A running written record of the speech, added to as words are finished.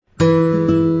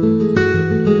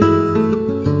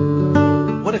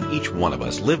one of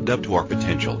us lived up to our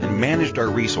potential and managed our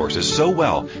resources so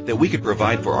well that we could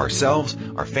provide for ourselves,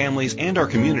 our families, and our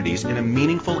communities in a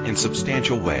meaningful and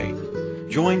substantial way.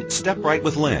 Join Step Right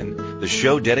with Lynn, the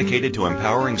show dedicated to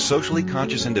empowering socially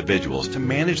conscious individuals to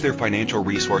manage their financial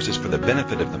resources for the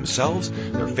benefit of themselves,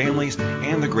 their families,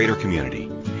 and the greater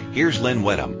community. Here's Lynn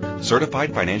Wedham,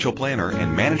 Certified Financial Planner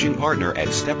and Managing Partner at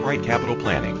Step Right Capital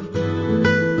Planning.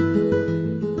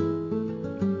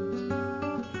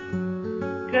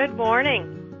 Good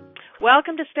morning.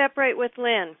 Welcome to Step Right with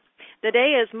Lynn. The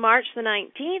day is March the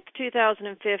 19th,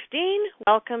 2015.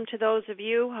 Welcome to those of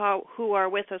you who are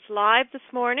with us live this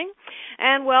morning,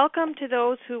 and welcome to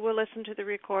those who will listen to the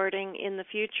recording in the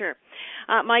future.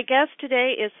 My guest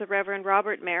today is the Reverend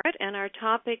Robert Merritt, and our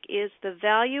topic is the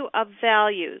value of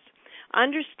values,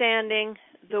 understanding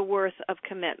the worth of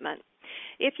commitment.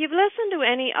 If you've listened to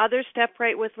any other Step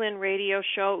Right with Lynn radio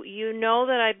show, you know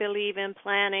that I believe in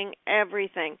planning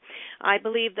everything. I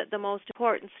believe that the most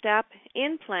important step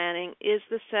in planning is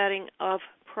the setting of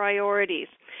priorities.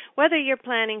 Whether you're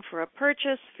planning for a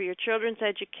purchase, for your children's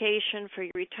education, for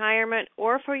your retirement,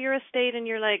 or for your estate and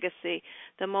your legacy,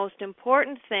 the most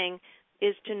important thing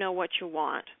is to know what you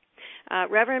want.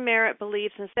 Reverend Merritt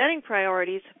believes in setting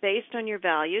priorities based on your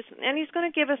values, and he's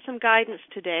going to give us some guidance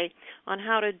today on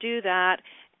how to do that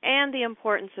and the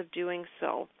importance of doing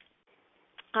so.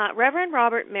 Reverend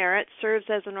Robert Merritt serves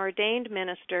as an ordained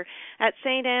minister at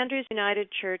St. Andrew's United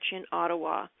Church in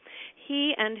Ottawa.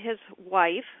 He and his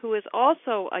wife, who is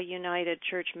also a United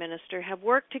Church minister, have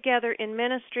worked together in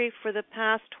ministry for the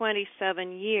past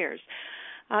 27 years.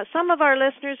 Some of our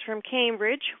listeners from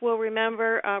Cambridge will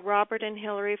remember Robert and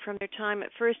Hilary from their time at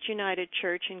First United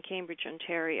Church in Cambridge,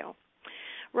 Ontario.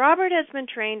 Robert has been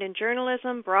trained in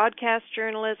journalism, broadcast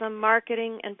journalism,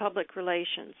 marketing, and public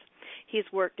relations. He's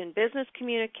worked in business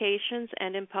communications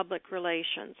and in public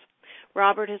relations.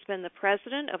 Robert has been the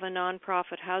president of a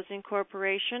nonprofit housing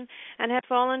corporation and has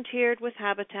volunteered with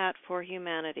Habitat for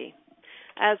Humanity.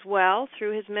 As well,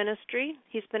 through his ministry,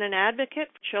 he's been an advocate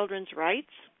for children's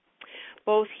rights.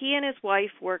 Both he and his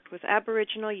wife worked with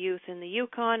Aboriginal youth in the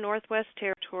Yukon, Northwest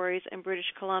Territories, and British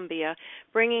Columbia,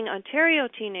 bringing Ontario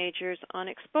teenagers on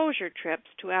exposure trips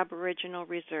to Aboriginal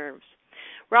reserves.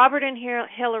 Robert and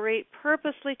Hilary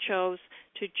purposely chose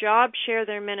to job share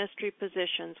their ministry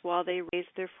positions while they raised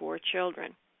their 4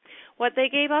 children. What they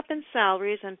gave up in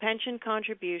salaries and pension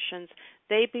contributions,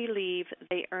 they believe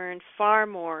they earned far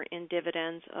more in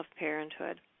dividends of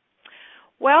parenthood.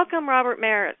 Welcome, Robert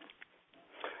Merritt.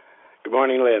 Good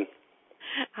morning, Lynn.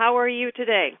 How are you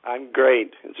today? I'm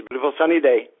great. It's a beautiful sunny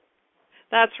day.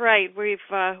 That's right.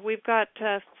 We've got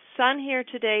sun here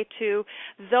today too,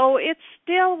 though it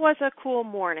still was a cool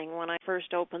morning when I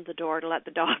first opened the door to let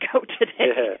the dog out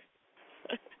today.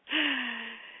 Yeah.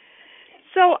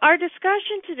 So our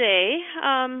discussion today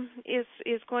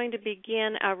is going to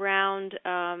begin around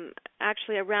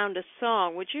around a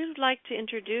song. Would you like to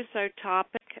introduce our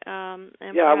topic?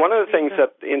 One of the things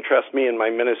that interests me in my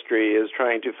ministry is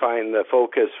trying to find the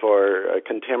focus for a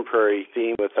contemporary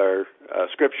theme with our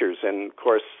scriptures. And, of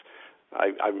course,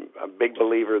 I'm a big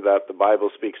believer that the Bible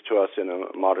speaks to us in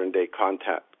a modern-day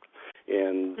context.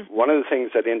 And one of the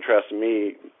things that interested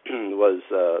me was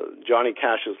Johnny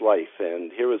Cash's life.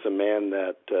 And here was a man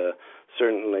that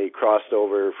certainly crossed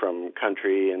over from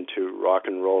country into Rock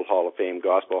and Roll Hall of Fame,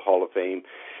 Gospel Hall of Fame.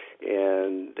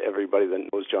 And everybody that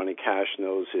knows Johnny Cash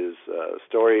knows his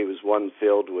story. It was one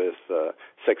filled with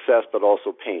success but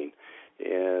also pain.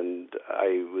 And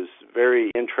I was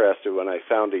very interested when I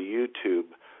found a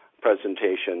YouTube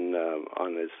presentation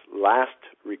on his last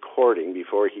recording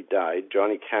before he died.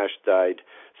 Johnny Cash died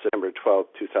September 12,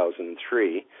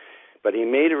 2003, but he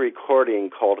made a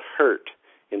recording called Hurt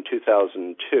in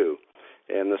 2002.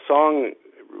 And the song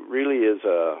really is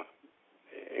a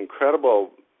incredible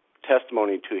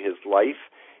testimony to his life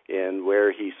and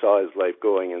where he saw his life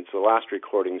going. And it's the last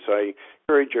recording. So I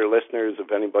encourage your listeners,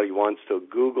 if anybody wants to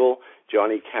Google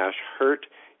Johnny Cash Hurt,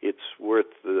 it's worth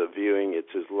the viewing.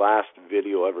 It's his last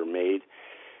video ever made.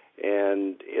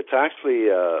 And it's actually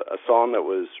a song that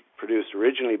was produced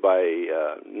originally by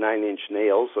Nine Inch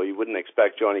Nails, so you wouldn't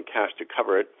expect Johnny Cash to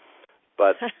cover it.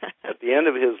 But at the end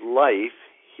of his life,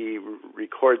 he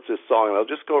records this song. And I'll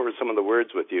just go over some of the words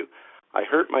with you. I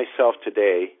hurt myself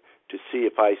today to see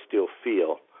if I still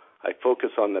feel. I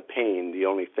focus on the pain, the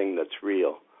only thing that's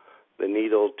real. The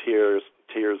needle tears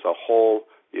a hole,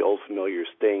 the old familiar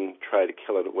sting, try to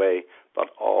kill it away, but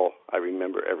all I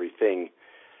remember everything.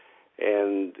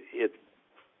 And it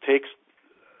takes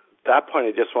that point.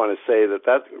 I just want to say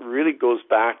that really goes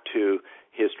back to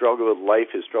his struggle with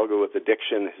life, his struggle with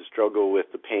addiction, his struggle with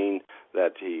the pain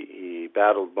that he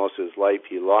battled most of his life.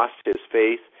 He lost his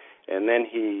faith, and then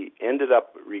he ended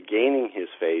up regaining his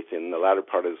faith in the latter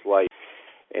part of his life.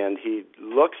 And he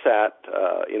looks at,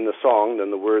 in the song,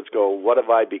 then the words go, "What have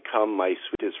I become, my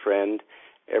sweetest friend?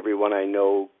 Everyone I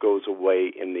know goes away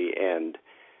in the end.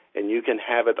 And you can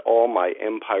have it all, my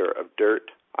empire of dirt.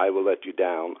 I will let you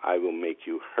down. I will make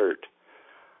you hurt.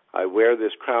 I wear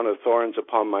this crown of thorns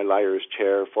upon my liar's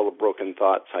chair, full of broken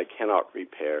thoughts I cannot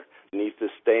repair. Beneath the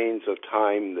stains of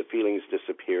time, the feelings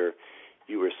disappear.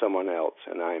 You were someone else,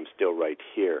 and I am still right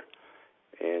here.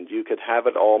 And you could have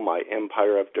it all, my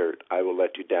empire of dirt. I will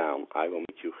let you down. I will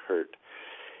make you hurt."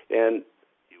 And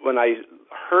when I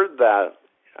heard that,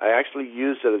 I actually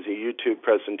used it as a YouTube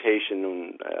presentation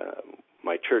in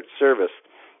my church service,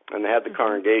 and I had the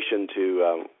congregation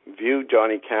to view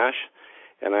Johnny Cash,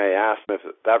 and I asked them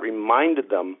if that reminded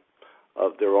them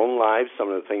of their own lives, some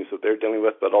of the things that they're dealing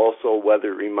with, but also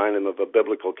whether it reminded them of a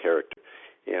biblical character,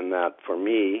 and that, for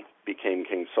me, became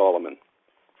King Solomon.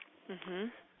 Mm-hmm.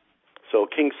 So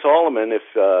King Solomon, if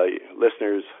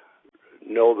listeners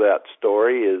know that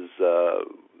story, is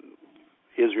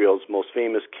Israel's most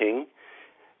famous king,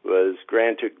 was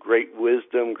granted great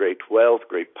wisdom, great wealth,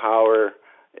 great power,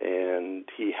 and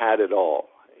he had it all.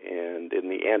 And in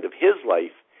the end of his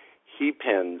life, he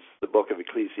pens the book of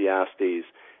Ecclesiastes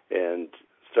and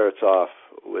starts off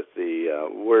with the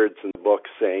words in the book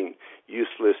saying,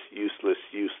 "Useless, useless,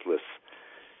 useless.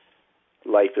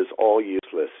 Life is all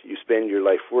useless. You spend your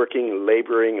life working,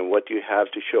 laboring, and what do you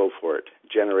have to show for it?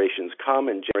 Generations come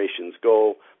and generations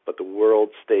go, but the world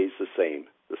stays the same.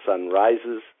 The sun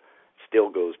rises, still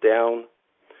goes down,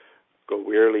 go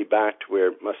wearily back to where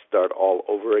it must start all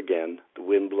over again. The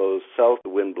wind blows south, the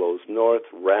wind blows north,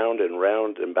 round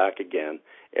and back again.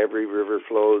 Every river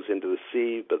flows into the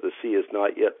sea, but the sea is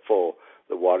not yet full.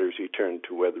 The waters return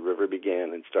to where the river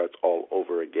began and starts all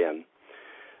over again."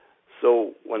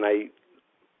 So when I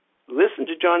listen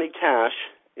to Johnny Cash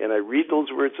and I read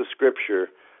those words of Scripture,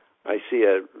 I see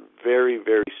a very,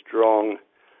 very strong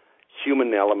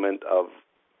human element of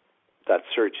that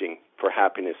searching for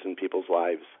happiness in people's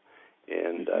lives.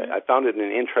 And I found it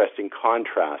an interesting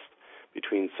contrast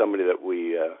between somebody that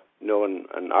we know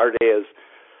in our day as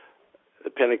the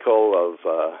pinnacle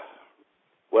of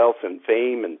wealth and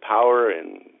fame and power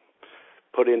and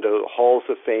put into halls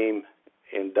of fame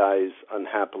and dies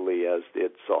unhappily, as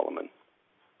did Solomon.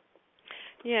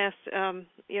 Yes,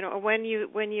 when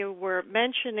you were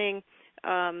mentioning,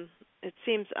 it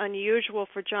seems unusual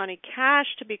for Johnny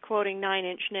Cash to be quoting Nine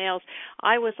Inch Nails.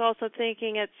 I was also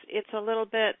thinking it's a little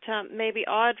bit maybe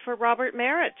odd for Robert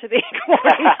Merritt to be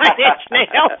quoting Nine Inch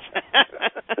Nails.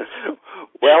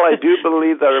 Well, I do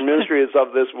believe that our ministry is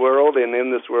of this world and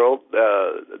in this world,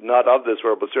 not of this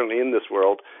world, but certainly in this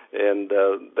world. And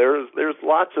there's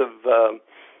lots of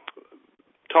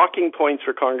talking points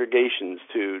for congregations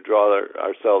to draw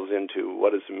ourselves into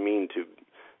what does it mean to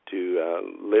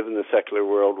live in the secular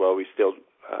world while we still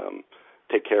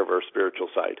take care of our spiritual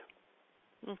side.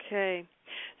 Okay.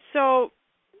 So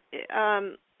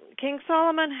King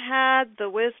Solomon had the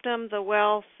wisdom, the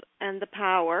wealth, and the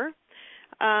power.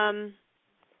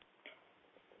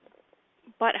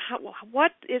 But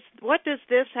what does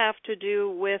this have to do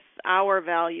with our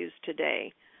values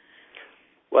today?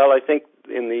 Well, I think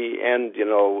in the end,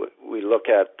 we look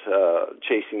at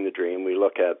chasing the dream. We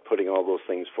look at putting all those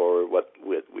things forward. What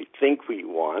we think we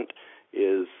want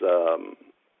is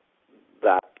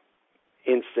that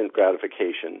instant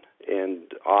gratification,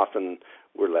 and often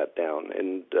we're let down.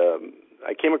 And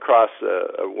I came across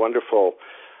a wonderful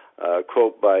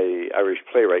quote by Irish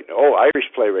playwright,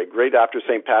 great after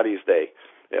St. Paddy's Day,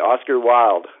 Oscar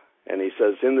Wilde, and he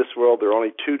says, "In this world there are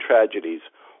only two tragedies.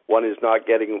 One is not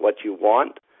getting what you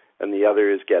want, and the other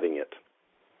is getting it."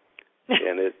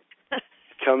 And it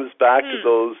comes back to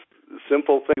those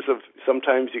simple things of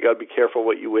sometimes you got to be careful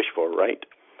what you wish for, right?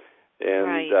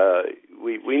 And right.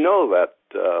 We know that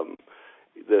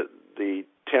the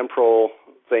temporal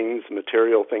things,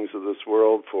 material things of this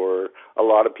world, for a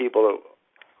lot of people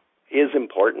is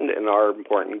important and are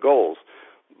important goals,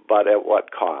 but at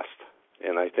what cost?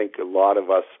 And I think a lot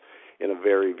of us in a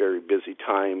very, very busy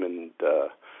time and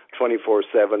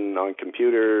 24/7 on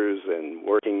computers and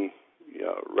working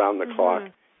around the clock,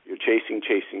 you're chasing,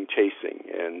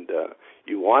 and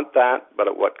you want that, but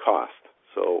at what cost?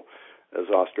 So, as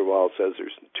Oscar Wilde says,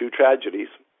 there's two tragedies,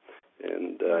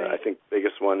 and right. I think the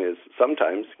biggest one is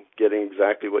sometimes getting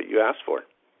exactly what you asked for.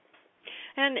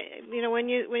 And when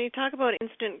you talk about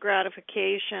instant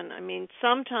gratification, I mean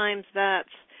sometimes that's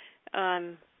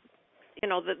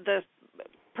the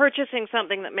purchasing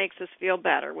something that makes us feel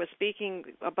better. Was speaking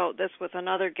about this with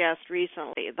another guest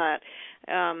recently, that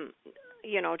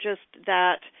just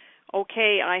that,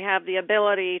 okay, I have the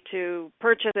ability to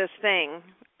purchase this thing,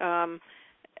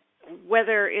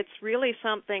 whether it's really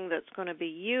something that's going to be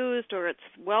used or it's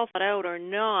well thought out or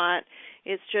not.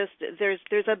 It's just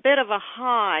there's a bit of a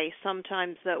high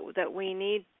sometimes that we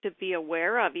need to be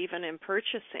aware of, even in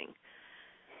purchasing.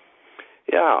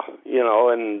 Yeah,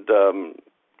 and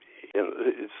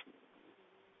it's,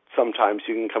 sometimes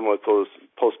you can come with those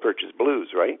post-purchase blues,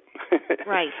 right?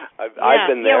 Right. I've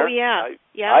been there.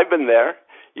 Yeah. I've been there.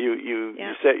 You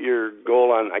set your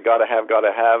goal on I gotta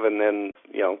have, and then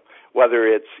whether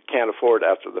it's can't afford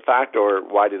after the fact or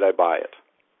why did I buy it?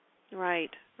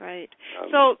 Right.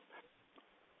 So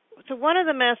one of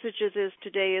the messages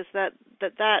today is that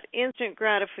instant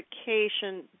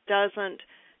gratification doesn't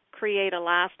create a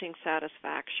lasting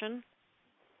satisfaction.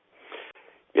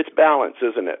 It's balance,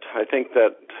 isn't it? I think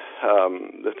that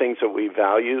the things that we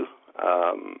value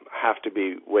have to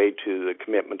be weighed to the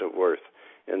commitment of worth.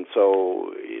 And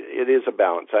so it is a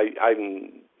balance.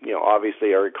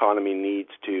 Obviously our economy needs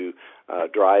to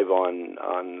drive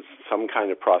on some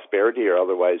kind of prosperity, or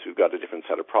otherwise we've got a different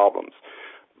set of problems.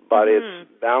 But it's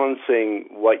balancing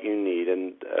what you need.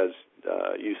 And as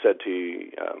you said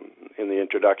in the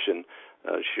introduction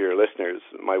to your listeners,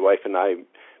 my wife and I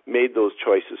made those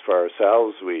choices for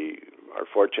ourselves. We are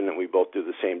fortunate we both do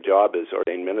the same job as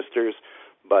ordained ministers.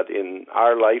 But in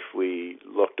our life, we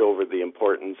looked over the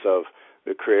importance of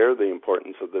the career, the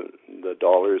importance of the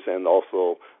dollars, and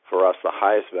also for us the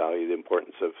highest value, the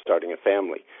importance of starting a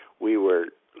family. We were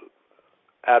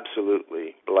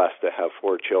absolutely blessed to have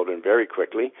 4 children very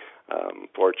quickly,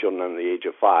 4 children under the age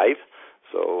of 5.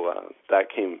 So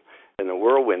that came in a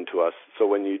whirlwind to us. So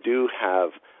when you do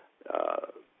have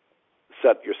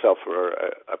set yourself for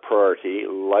a priority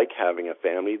like having a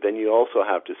family, then you also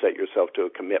have to set yourself to a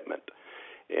commitment.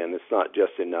 And it's not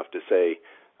just enough to say,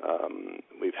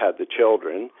 we've had the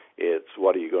children. It's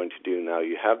what are you going to do now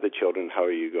you have the children? How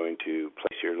are you going to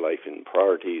place your life in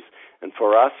priorities? And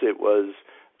for us, it was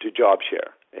to job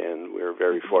share. And we're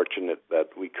very fortunate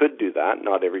that we could do that.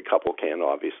 Not every couple can,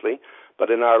 obviously.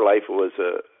 But in our life, it was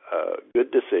a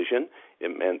good decision.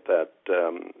 It meant that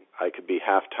I could be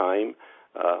half-time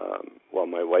while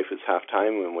my wife was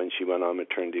half-time. And when she went on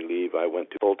maternity leave, I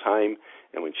went to full-time.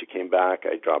 And when she came back,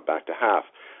 I dropped back to half.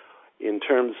 In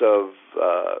terms of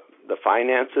the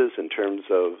finances, in terms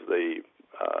of the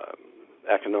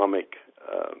economic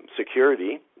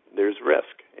security, there's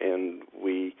risk. And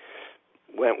we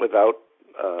went without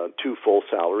 2 full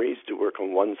salaries to work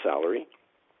on 1 salary.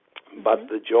 But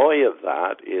the joy of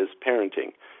that is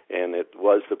parenting. And it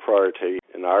was the priority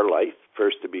in our life,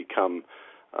 first to become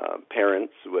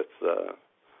parents with a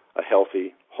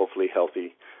healthy, hopefully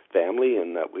healthy family,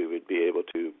 and that we would be able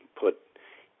to put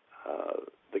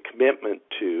the commitment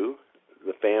to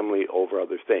the family over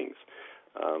other things.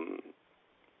 I'm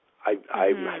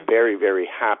very, very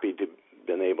happy to have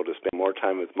been able to spend more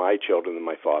time with my children than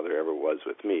my father ever was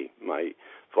with me. My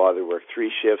father worked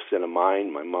 3 shifts in a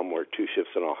mine. My mom worked 2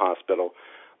 shifts in a hospital.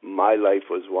 My life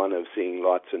was one of seeing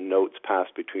lots of notes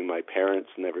passed between my parents,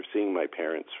 never seeing my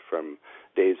parents from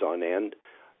days on end.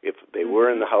 If they were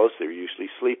in the house, they were usually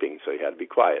sleeping, so you had to be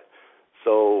quiet.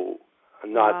 So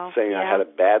I'm not saying I had a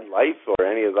bad life or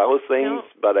any of those things,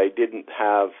 but I didn't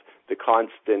have the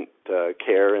constant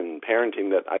care and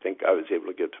parenting that I think I was able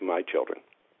to give to my children.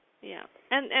 Yeah,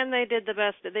 and they did the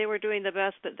best. They were doing the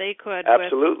best that they could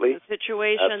Absolutely. with the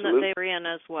situation that they were in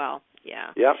as well.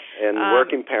 Yeah. Yeah, and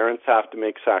working parents have to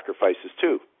make sacrifices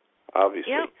too,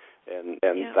 obviously. And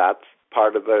that's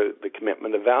part of the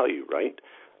commitment of value, right?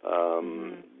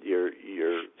 Your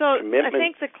commitment. I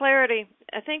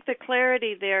think the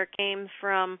clarity there came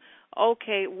from,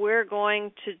 okay, we're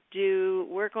going to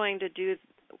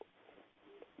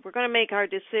make our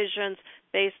decisions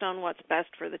based on what's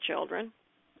best for the children.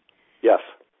 Yes.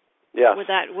 Yes.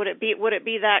 Would it be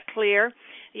that clear?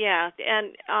 Yeah.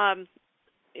 And I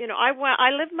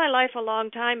lived my life a long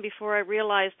time before I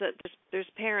realized that there's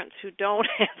parents who don't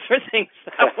answer things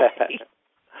that way.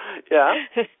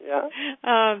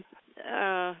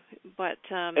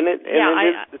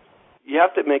 You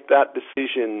have to make that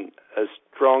decision as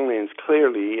strongly and as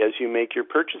clearly as you make your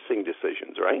purchasing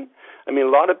decisions, right? I mean,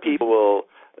 a lot of people will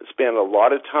spend a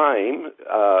lot of time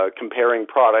comparing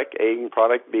product A and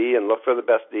product B and look for the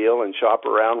best deal and shop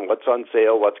around what's on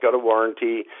sale, what's got a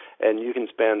warranty, and you can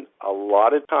spend a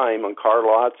lot of time on car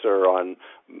lots or on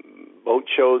boat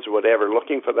shows or whatever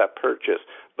looking for that purchase.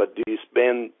 But do you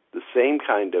spend the same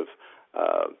kind of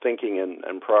thinking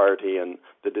and priority and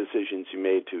the decisions you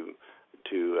made to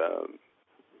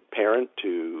parent,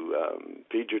 to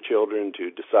feed your children,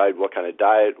 to decide what kind of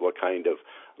diet, what kind of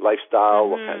lifestyle,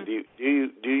 what kind do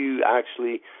you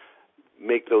actually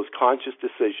make those conscious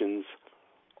decisions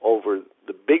over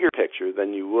the bigger picture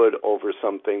than you would over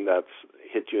something that's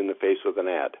hit you in the face with an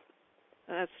ad?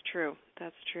 That's true.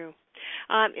 That's true.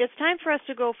 It's time for us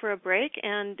to go for a break,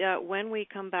 and when we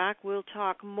come back, we'll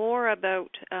talk more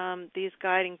about these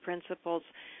guiding principles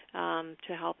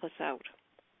to help us out.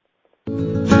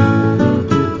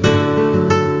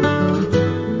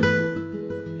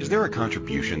 Is there a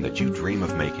contribution that you dream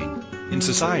of making? In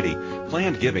society,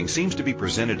 planned giving seems to be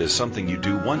presented as something you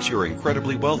do once you're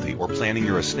incredibly wealthy or planning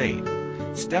your estate.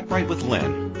 Step Right with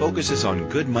Lynn focuses on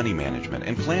good money management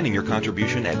and planning your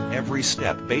contribution at every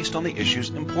step based on the issues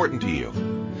important to you.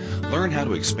 Learn how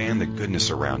to expand the goodness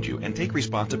around you and take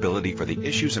responsibility for the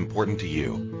issues important to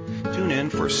you. Tune in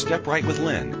for Step Right with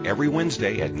Lynn every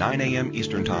Wednesday at 9 a.m.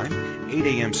 Eastern Time, 8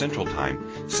 a.m. Central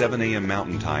Time, 7 a.m.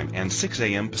 Mountain Time, and 6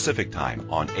 a.m. Pacific Time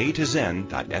on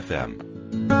A2Zen.fm.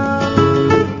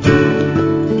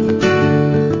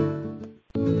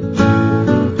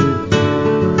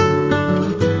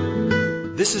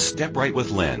 This is Step Right with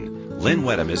Lynn. Lynn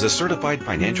Wedham is a certified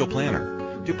financial planner.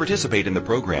 To participate in the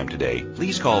program today,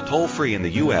 please call toll-free in the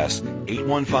U.S.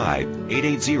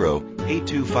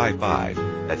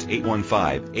 815-880-8255. That's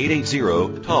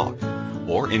 815-880-TALK.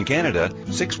 Or in Canada,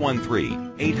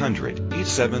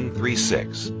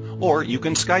 613-800-8736. Or you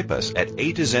can Skype us at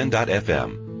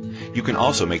A2Zen.fm. You can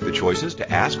also make the choices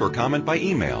to ask or comment by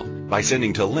email by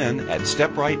sending to lynn at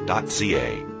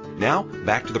stepright.ca. Now,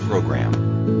 back to the program.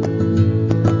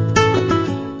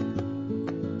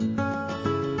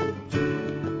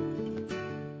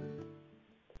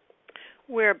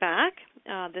 We're back.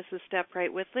 This is Step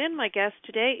Right with Lynn. My guest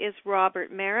today is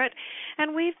Robert Merritt,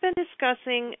 and we've been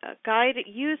discussing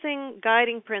using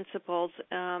guiding principles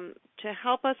to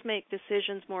help us make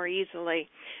decisions more easily.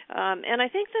 And I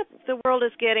think that the world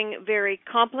is getting very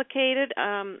complicated.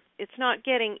 It's not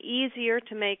getting easier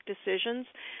to make decisions.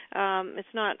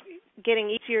 It's not getting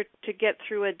easier to get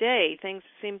through a day. Things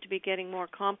seem to be getting more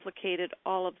complicated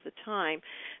all of the time.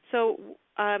 So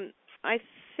I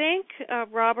think,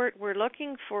 Robert, we're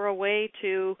looking for a way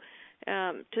to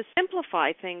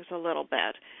simplify things a little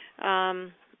bit.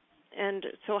 And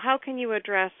so how can you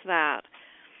address that?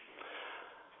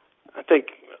 I think,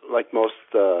 like most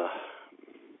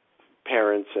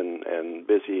parents and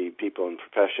busy people in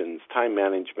professions, time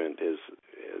management has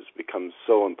become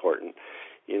so important.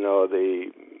 You know,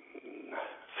 the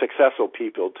successful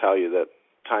people tell you that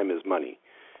time is money,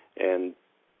 and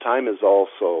time is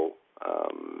also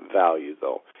value,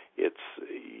 though.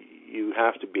 You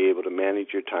have to be able to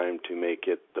manage your time to make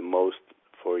it the most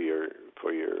for your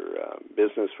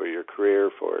business, for your career,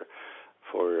 for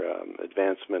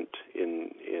advancement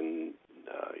in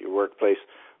your workplace,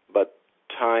 but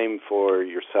time for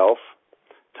yourself,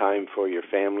 time for your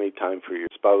family, time for your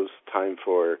spouse, time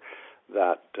for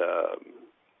that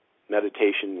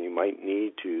meditation you might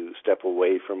need to step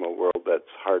away from a world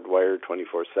that's hardwired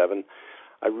 24/7.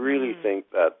 I really think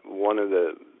that one of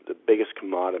the biggest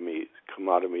commodities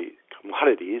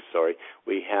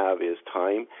we have is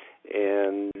time,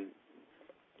 and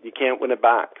you can't win it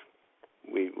back.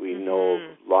 We know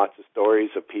lots of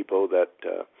stories of people that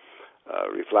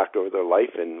reflect over their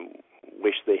life and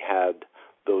wish they had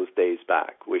those days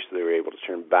back, wish they were able to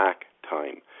turn back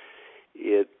time.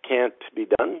 It can't be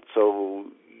done, so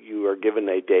you are given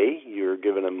a day, you're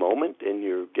given a moment, and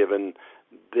you're given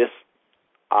this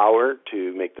hour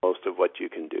to make the most of what you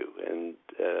can do. And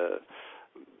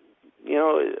you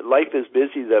know, life is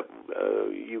busy that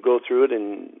you go through it,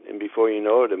 and before you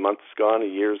know it, a month's gone, a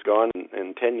year's gone,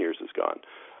 and 10 years is gone.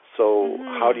 So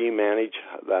how do you manage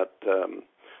that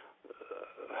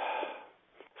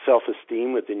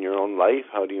self-esteem within your own life?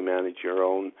 How do you manage your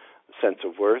own sense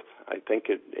of worth? I think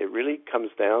it really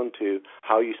comes down to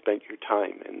how you spent your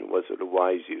time, and was it a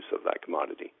wise use of that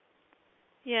commodity?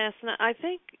 Yes, and I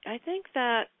think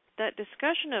that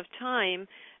discussion of time,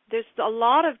 there's a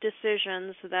lot of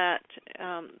decisions that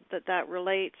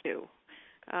relate to,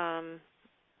 and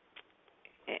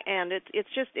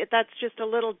that's just a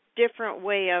little different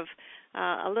way of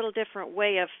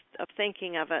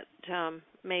thinking of it,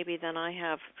 maybe than I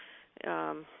have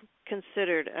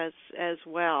considered as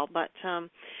well. But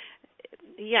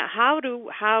yeah,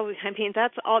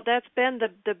 that's been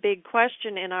the big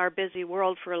question in our busy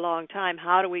world for a long time.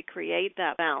 How do we create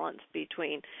that balance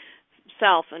between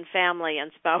self and family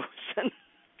and spouse?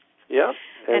 Yeah,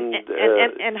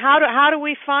 and how do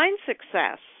we find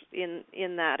success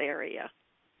in that area?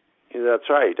 That's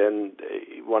right. And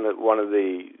one of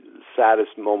the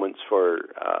saddest moments for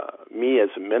me as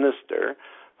a minister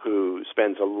who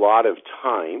spends a lot of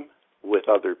time with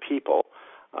other people.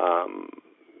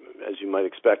 As you might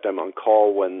expect, I'm on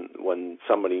call when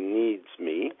somebody needs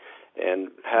me. And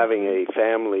having a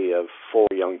family of 4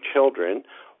 young children,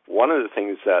 one of the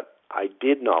things that I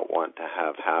did not want to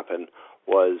have happen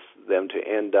was them to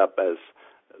end up as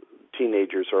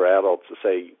teenagers or adults to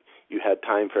say, you had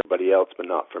time for everybody else but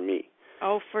not for me.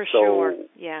 Oh, for sure.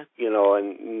 Yeah.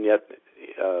 And yet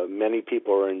many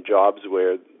people are in jobs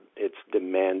where it's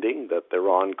demanding, that they're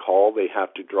on call, they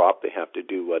have to drop, they have to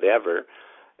do whatever,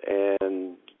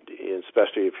 and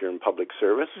especially if you're in public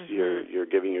service, you're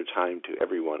giving your time to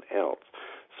everyone else.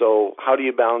 So how do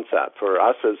you balance that? For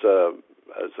us as a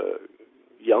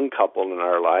young couple in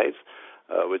our lives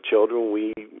with children,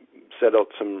 we set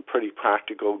out some pretty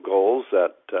practical goals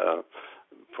that,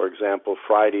 for example,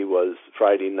 Friday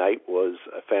night was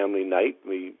a family night.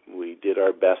 We did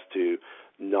our best to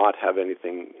not have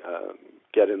anything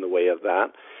get in the way of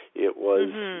that. It was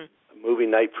movie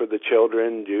night for the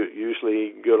children.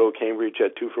 Usually good old Cambridge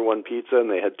had 2-for-1 pizza,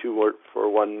 and they had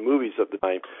 2-for-1 movies at the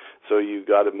time. So you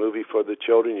got a movie for the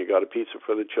children, you got a pizza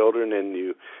for the children, and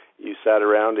you sat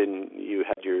around and you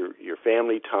had your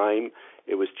family time.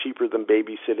 It was cheaper than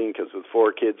babysitting because with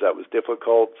 4 kids that was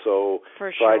difficult. So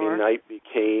Friday night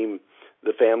became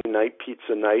the family night,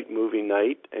 pizza night, movie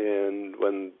night, and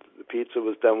when the pizza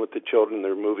was done with the children,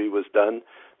 their movie was done,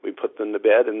 we put them to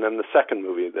bed, and then the second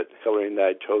movie that Hillary and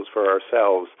I chose for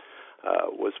ourselves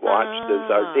was watched as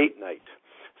our date night.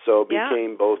 So it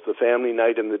became both the family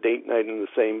night and the date night in the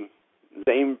same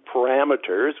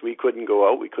parameters. We couldn't go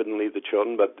out, we couldn't leave the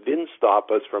children, but it didn't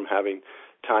stop us from having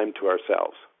time to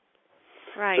ourselves.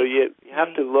 Right. So you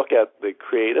have to look at the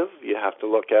creative. You have to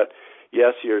look at,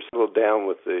 yes, you're settled down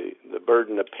with the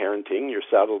burden of parenting. You're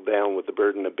settled down with the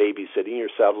burden of babysitting. You're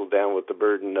settled down with the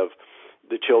burden of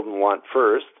the children want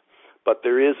first. But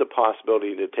there is a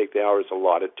possibility to take the hours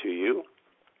allotted to you,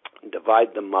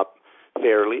 divide them up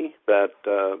fairly, that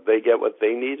they get what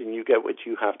they need and you get what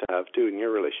you have to have too in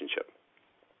your relationship.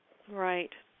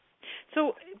 Right.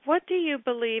 So what do you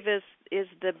believe is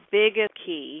the biggest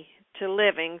key to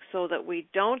living so that we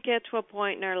don't get to a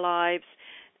point in our lives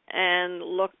and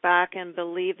look back and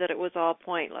believe that it was all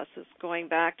pointless? It's going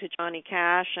back to Johnny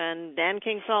Cash and then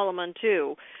King Solomon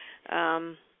too.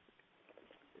 In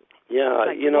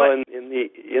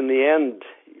the end,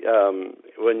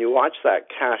 when you watch that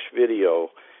Cash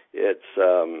video, it's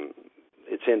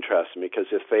interesting because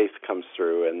his faith comes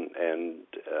through, and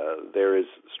there is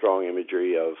strong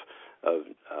imagery of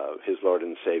his Lord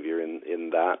and Savior in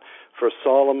that. For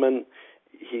Solomon,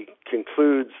 he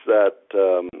concludes that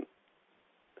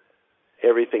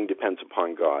everything depends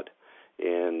upon God,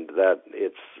 and that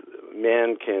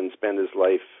man can spend his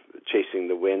life chasing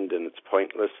the wind and it's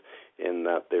pointless, in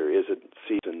that there is a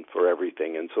season for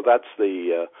everything. And so that's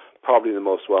the probably the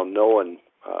most well-known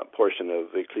portion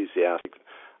of Ecclesiastes.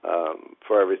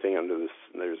 For everything under this,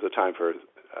 there's a time for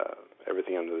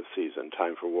everything under the season,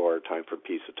 time for war, time for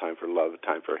peace, a time for love, a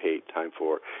time for hate, time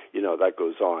for, that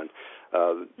goes on.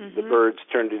 The Byrds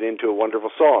turned it into a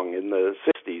wonderful song in the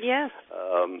 60s. Yes.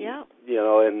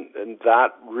 And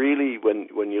that really,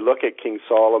 when you look at King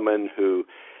Solomon, who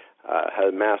had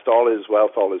amassed all his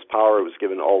wealth, all his power, was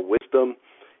given all wisdom,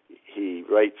 he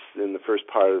writes in the first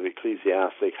part of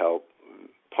Ecclesiastes how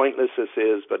pointless this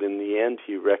is, but in the end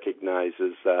he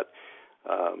recognizes that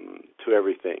to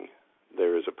everything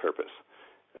there is a purpose.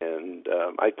 And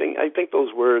I think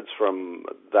those words from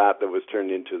that was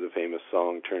turned into the famous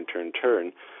song "Turn, Turn,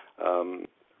 Turn"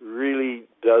 really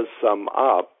does sum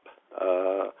up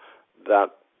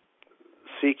that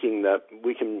seeking that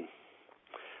we can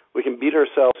beat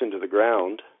ourselves into the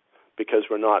ground because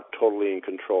we're not totally in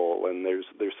control, and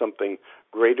there's something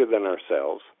greater than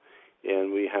ourselves,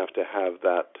 and we have to have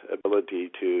that ability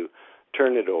to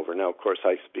turn it over. Now, of course,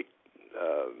 I speak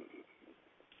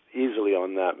easily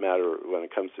on that matter when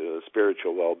it comes to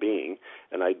spiritual well-being,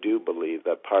 and I do believe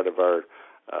that part of our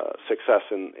success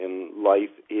in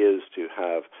life is to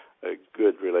have a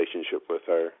good relationship with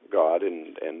our God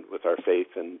and with our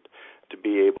faith, and to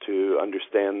be able to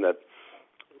understand that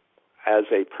as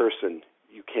a person,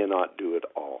 you cannot do it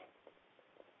all.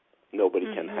 Nobody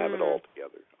can have it all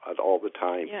together at all the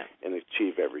time and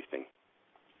achieve everything.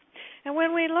 And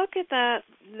when we look at that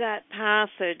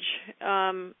passage,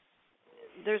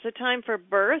 there's a time for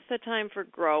birth, a time for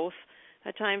growth,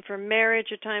 a time for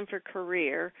marriage, a time for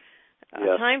career,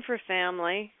 a time for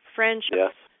family,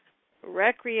 friendships,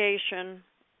 recreation,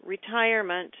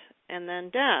 retirement, and then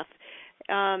death.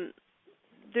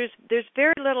 There's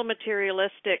very little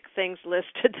materialistic things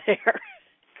listed there.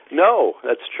 No,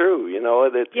 that's true.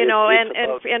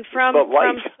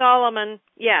 From Solomon,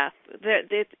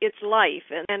 it's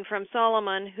life, and from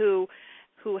Solomon, who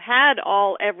had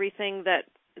everything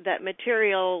that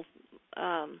material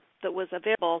that was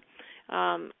available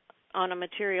on a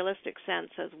materialistic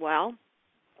sense as well.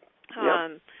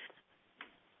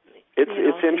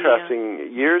 It's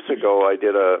interesting. Years ago, I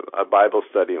did a Bible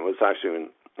study, and it was actually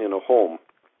in a home.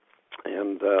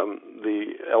 And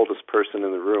the eldest person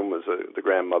in the room was the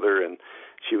grandmother, and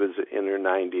she was in her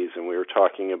 90s, and we were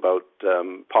talking about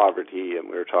poverty, and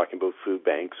we were talking about food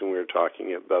banks, and we were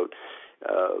talking about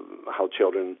how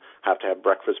children have to have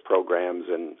breakfast programs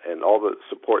and all the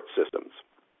support systems.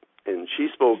 And she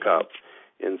spoke up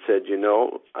and said,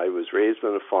 I was raised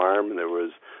on a farm, and there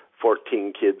was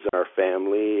 14 kids in our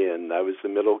family, and I was the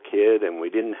middle kid, and we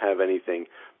didn't have anything,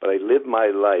 but I lived my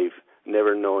life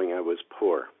never knowing I was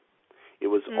poor. It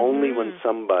was only when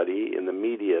somebody in the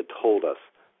media told us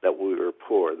that we were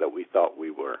poor that we thought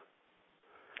we were.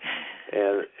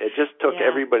 And it just took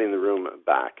everybody in the room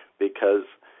back, because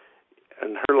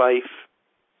in her life,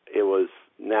 it was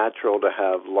natural to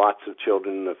have lots of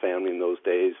children in the family in those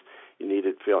days. You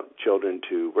needed children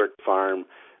to work farm.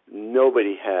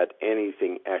 Nobody had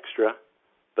anything extra,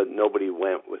 but nobody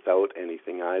went without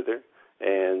anything either.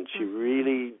 And she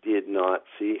really did not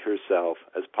see herself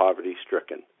as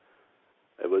poverty-stricken.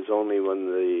 It was only when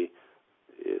the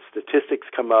statistics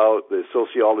come out, the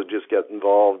sociologists get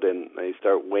involved, and they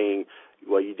start weighing,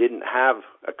 well, you didn't have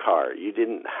a car, you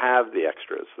didn't have the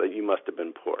extras, that you must have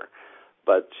been poor.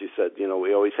 But she said,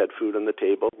 we always had food on the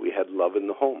table, we had love in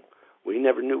the home. We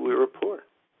never knew we were poor.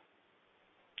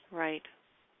 Right.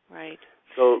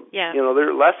 So, there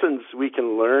are lessons we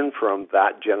can learn from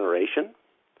that generation.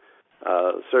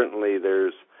 Certainly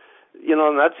there's,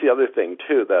 and that's the other thing,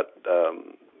 too, that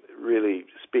really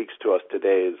speaks to us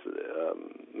today is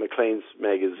Maclean's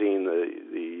magazine,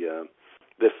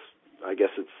 this, I guess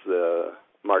it's the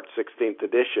March 16th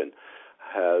edition,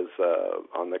 has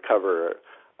on the cover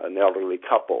an elderly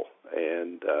couple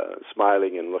and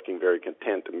smiling and looking very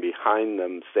content, and behind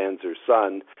them stands her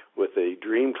son with a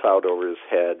dream cloud over his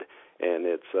head, and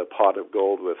it's a pot of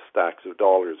gold with stacks of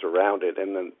dollars around it,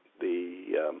 and then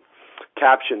the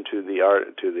caption to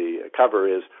the cover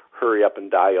is, "Hurry up and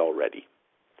die already."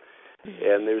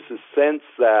 And there's a sense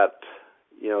that,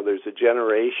 there's a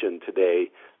generation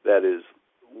today that is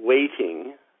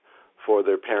waiting for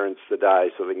their parents to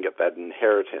die so they can get that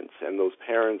inheritance. And those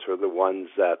parents are the ones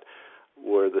that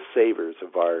were the savers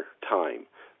of our time.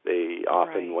 They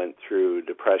often went through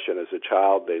depression as a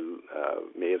child. They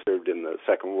may have served in the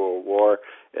Second World War,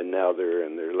 and now they're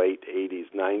in their late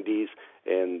 80s, 90s.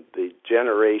 And the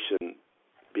generation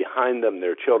behind them,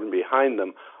 their children behind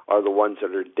them, are the ones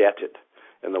that are indebted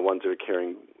and the ones that are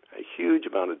carrying a huge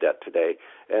amount of debt today.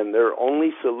 And their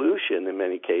only solution in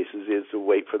many cases is to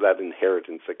wait for that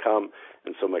inheritance to come.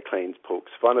 And so Maclean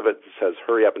pokes fun of it and says,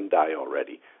 hurry up and die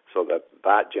already, so that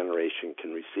that generation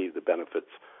can receive the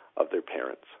benefits of their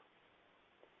parents.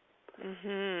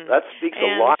 That speaks a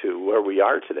lot to where we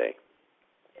are today.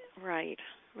 Right.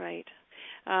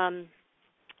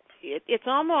 It's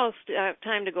almost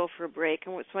time to go for a break,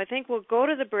 and so I think we'll go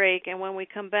to the break, and when we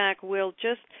come back, we'll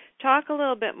just talk a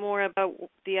little bit more about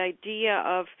the idea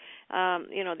of,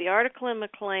 the article in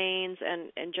Maclean's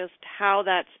and just how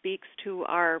that speaks to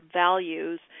our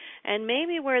values, and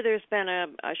maybe where there's been a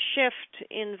shift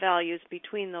in values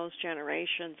between those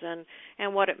generations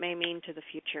and what it may mean to the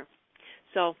future.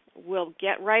 So we'll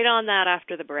get right on that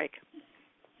after the break.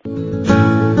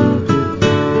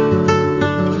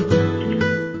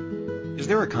 Is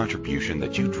there a contribution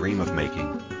that you dream of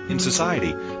making? In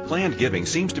society, planned giving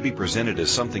seems to be presented as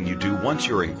something you do once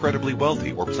you're incredibly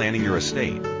wealthy or planning your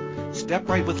estate. Step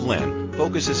Right with Lynn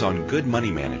focuses on good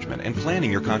money management and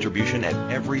planning your contribution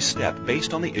at every step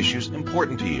based on the issues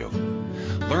important to you.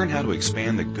 Learn how to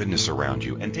expand the goodness around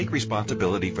you and take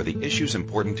responsibility for the issues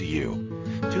important to you.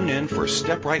 Tune in for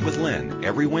Step Right with Lynn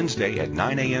every Wednesday at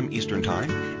 9 a.m. Eastern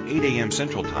Time, 8 a.m.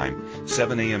 Central Time,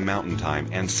 7 a.m. Mountain Time,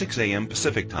 and 6 a.m.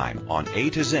 Pacific Time on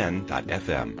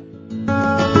A2Zen.fm.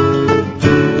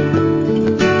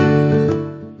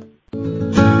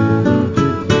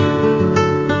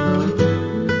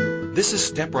 This is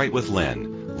Step Right with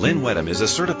Lynn. Lynn Wedham is a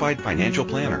certified financial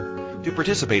planner. To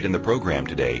participate in the program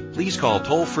today, please call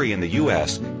toll-free in the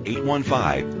U.S.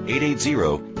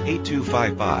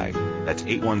 815-880-8255. That's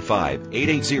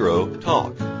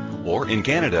 815-880-TALK. Or in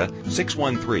Canada,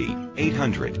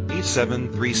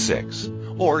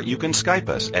 613-800-8736. Or you can Skype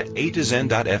us at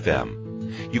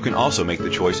A2Zen.fm. You can also make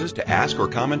the choices to ask or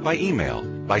comment by email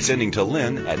by sending to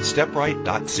Lynn at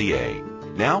stepright.ca.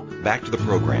 Now, back to the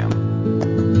program.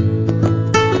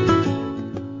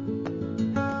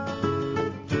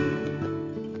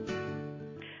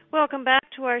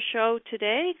 show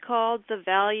today called The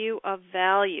Value of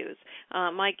Values.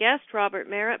 My guest, Robert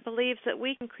Merritt, believes that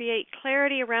we can create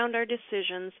clarity around our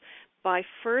decisions by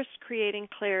first creating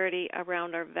clarity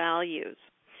around our values.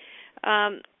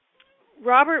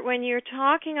 Robert, when you're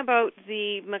talking about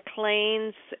the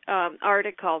Maclean's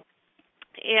article,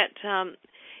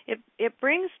 it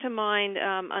brings to mind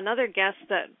another guest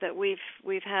that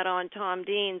we've had on, Tom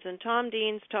Deans, and Tom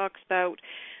Deans talks about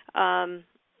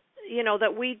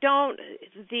that we don't,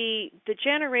 the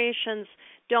generations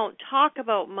don't talk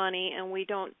about money, and we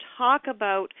don't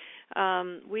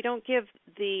give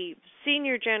the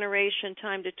senior generation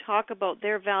time to talk about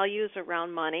their values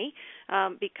around money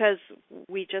because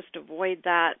we just avoid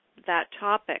that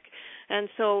topic. And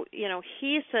so,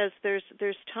 he says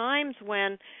there's times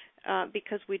when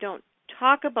because we don't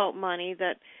talk about money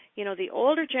that the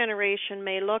older generation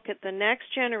may look at the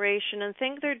next generation and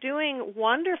think they're doing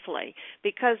wonderfully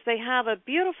because they have a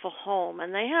beautiful home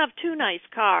and they have 2 nice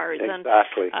cars.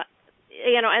 Exactly.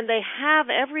 And they have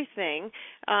everything.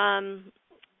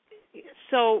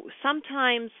 So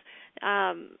sometimes,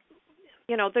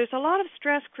 there's a lot of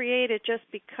stress created just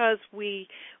because we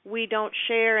don't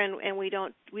share and we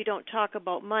don't talk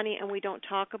about money and we don't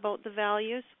talk about the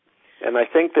values. And I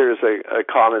think there's a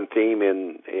common theme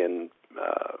in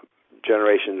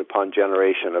generation upon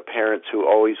generation of parents who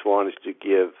always wanted to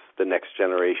give the next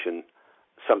generation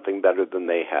something better than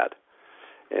they had.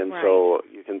 And right. So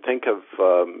you can think of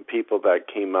people that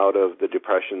came out of the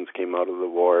Depressions, came out of the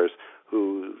wars,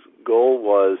 whose goal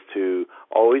was to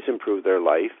always improve their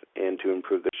life and to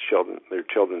improve their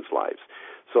children's lives.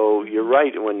 So you're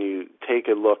right when you take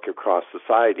a look across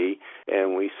society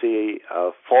and we see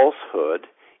a falsehood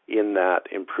in that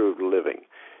improved living.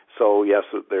 So yes,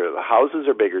 the houses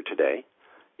are bigger today.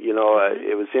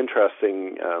 It was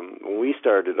interesting when we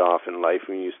started off in life,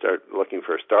 when you start looking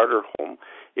for a starter home,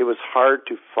 it was hard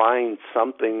to find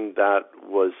something that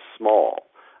was small.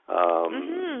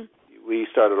 We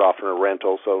started off in a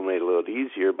rental, so it made it a little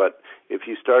easier, but if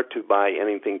you start to buy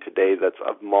anything today that's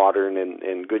of modern and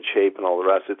in good shape and all the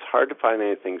rest, it's hard to find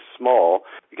anything small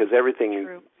because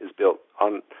everything is built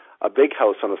on a big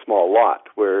house on a small lot,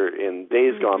 where in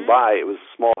days gone by, it was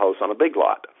a small house on a big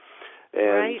lot.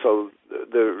 And so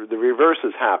the reverse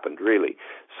has happened, really.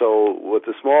 So with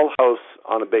a small house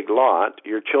on a big lot,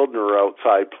 your children are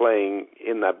outside playing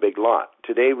in that big lot.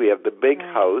 Today we have the big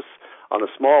house on a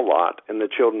small lot, and the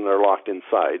children are locked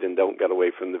inside and don't get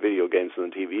away from the video games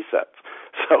and the TV sets.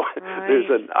 So there's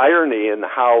an irony in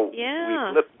how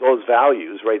we flip those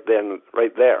values right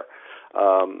there.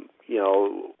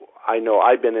 I know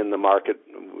I've been in the market.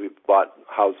 We've bought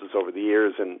houses over the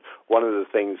years, and one of the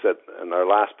things that in our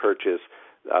last purchase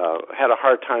had a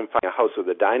hard time finding a house with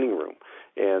a dining room.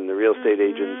 And the real estate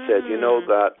agent said,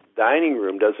 that dining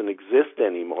room doesn't exist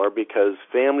anymore because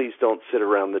families don't sit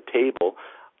around the table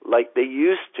like they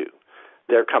used to.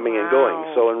 They're coming and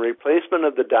going. So in replacement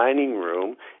of the dining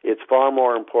room, it's far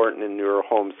more important in newer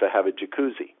homes to have a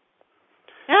jacuzzi.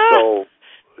 So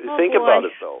think about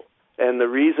it, though. And the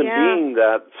reason being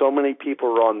that so many people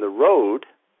are on the road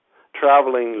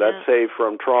traveling, let's say,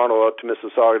 from Toronto out to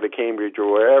Mississauga to Cambridge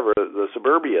or wherever, the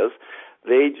suburbias,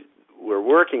 they were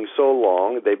working so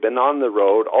long, they've been on the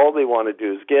road, all they want to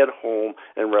do is get home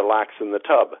and relax in the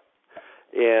tub.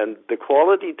 And the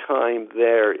quality time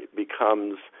there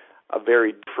becomes a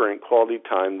very different quality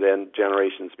time than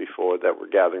generations before that were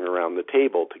gathering around the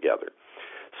table together.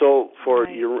 So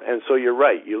you're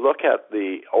right. You look at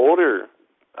the older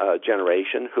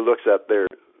generation who looks at their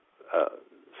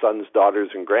sons, daughters,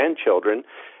 and grandchildren,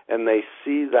 and they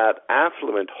see that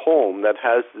affluent home that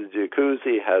has the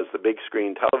jacuzzi, has the big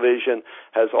screen television,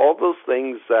 has all those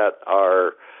things that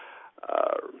are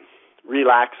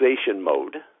relaxation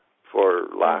mode, for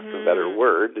lack of a better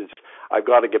word. I've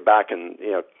got to get back and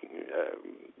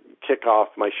kick off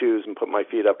my shoes and put my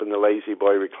feet up in the Lazy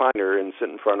Boy recliner and sit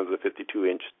in front of the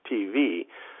 52-inch TV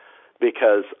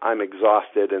because I'm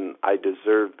exhausted and I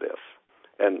deserve this.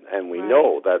 And we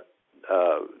know that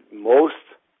most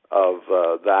of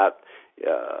that,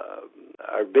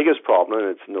 our biggest problem, and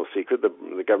it's no secret,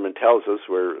 the government tells us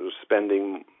we're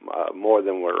spending more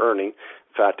than we're earning.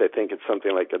 In fact, I think it's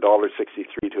something like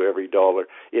 $1.63 to every dollar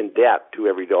in debt to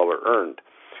every dollar earned.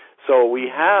 So we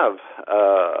have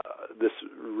this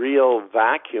real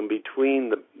vacuum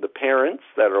between the parents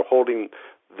that are holding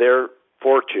their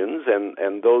fortunes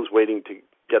and those waiting to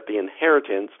get the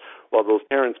inheritance, while those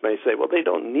parents may say, well, they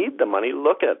don't need the money.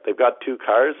 Look at, they've got 2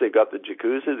 cars, they've got the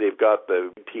jacuzzi, they've got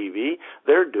the TV.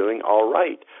 They're doing all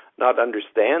right, not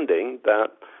understanding that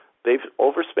they've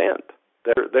overspent.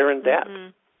 They're in debt.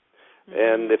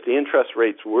 And if the interest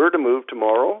rates were to move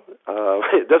tomorrow,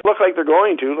 it doesn't look like they're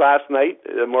going to. Last night,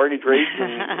 the mortgage rate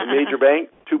in a major bank,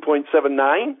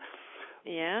 2.79.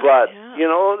 Yeah. But, you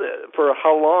know, for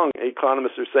how long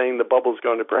economists are saying the bubble's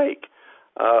going to break?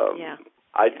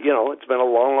 You know, it's been a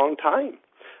long, long time.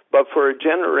 But for a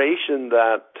generation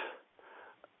that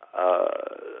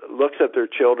looks at their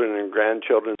children and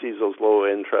grandchildren, sees those low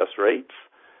interest rates,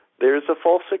 there's a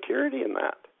false security in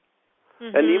that.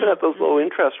 Mm-hmm. And even at those low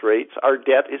interest rates, our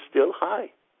debt is still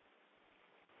high.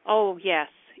 Oh, yes,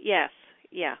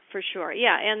 yeah, for sure.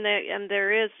 Yeah, and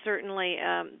there is certainly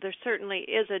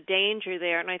is a danger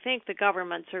there, and I think the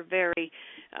governments are very,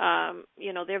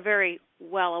 they're very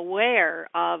well aware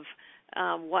of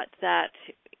what that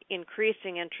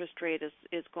increasing interest rate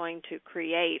is going to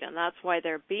create, and that's why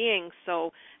they're being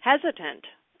so hesitant,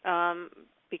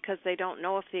 because they don't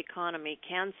know if the economy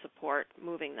can support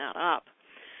moving that up.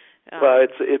 Well,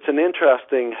 it's an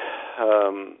interesting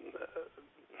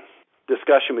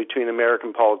discussion between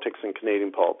American politics and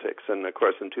Canadian politics. And, of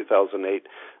course, in 2008,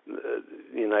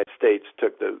 the United States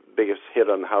took the biggest hit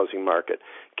on the housing market.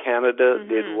 Canada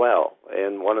did well,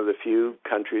 and one of the few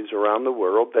countries around the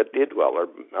world that did well.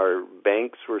 Our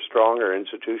banks were strong, our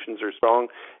institutions are strong,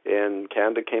 and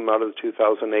Canada came out of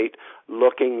 2008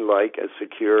 looking like a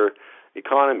secure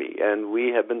economy. And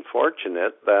we have been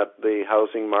fortunate that the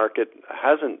housing market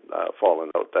hasn't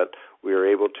fallen out, that we were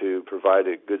able to provide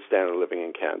a good standard of living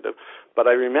in Canada. But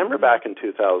I remember back in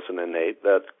 2008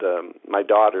 that my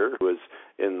daughter, who was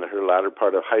in her latter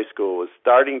part of high school, was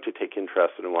starting to take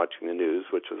interest in watching the news,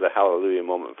 which was a hallelujah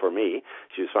moment for me.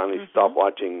 She was finally stopped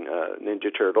watching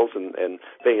Ninja Turtles and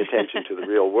paying attention to the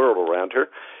real world around her.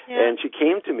 Yeah. And she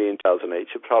came to me in 2008,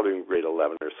 she was probably in grade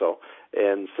 11 or so,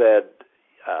 and said,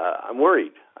 I'm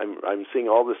worried. I'm seeing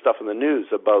all this stuff in the news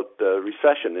about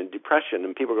recession and depression,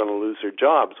 and people are going to lose their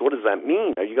jobs. What does that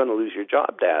mean? Are you going to lose your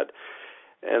job, Dad?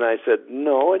 And I said,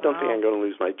 no, I don't think I'm going to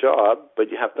lose my job, but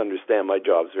you have to understand my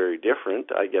job's very different.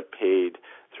 I get paid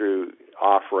through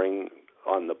offering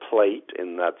on the plate,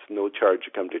 and that's no charge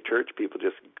to come to church. People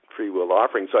just free will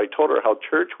offering. So I told her how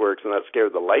church works, and that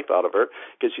scared the life out of her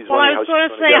because she's wondering how she's going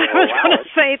to get an allowance. I was going to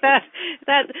say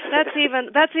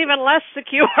that's even less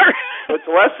secure. It's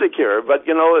less secure, but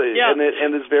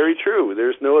and it's very true.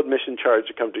 There's no admission charge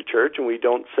to come to church, and we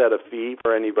don't set a fee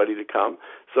for anybody to come.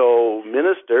 So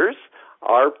ministers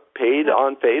are paid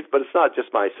on faith, but it's not just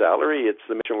my salary. It's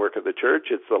the mission work of the church.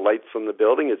 It's the lights from the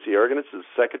building. It's the organist. It's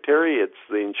the secretary. It's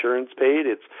the insurance paid.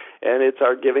 It's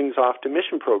our givings off to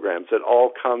mission programs that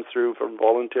all come through from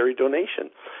voluntary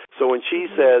donation. So when she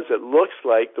says it looks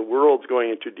like the world's going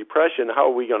into depression, how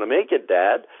are we going to make it,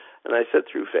 Dad? And I said,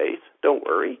 through faith. Don't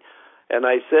worry. And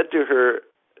I said to her,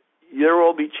 there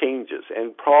will be changes,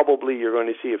 and probably you're going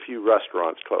to see a few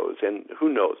restaurants close, and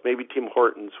who knows, maybe Tim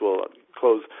Hortons will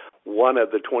close one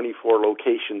of the 24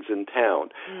 locations in town.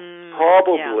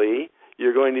 Probably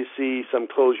you're going to see some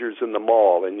closures in the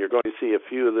mall, and you're going to see a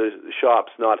few of the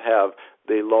shops not have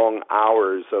the long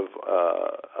hours of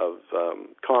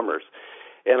commerce.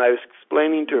 And I was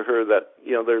explaining to her that,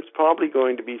 there's probably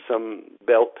going to be some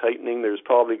belt tightening. There's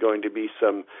probably going to be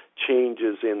some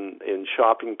changes in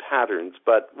shopping patterns,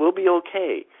 but we'll be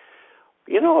okay.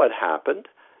 You know what happened?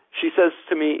 She says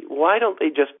to me, why don't they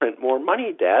just print more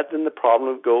money, Dad, then the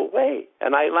problem would go away?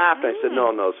 And I laughed. I said,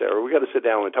 no, Sarah, we got to sit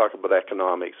down and talk about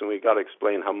economics, and we got to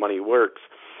explain how money works.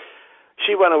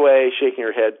 She went away shaking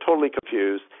her head, totally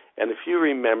confused. And if you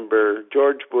remember,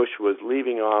 George Bush was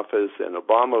leaving office and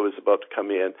Obama was about to come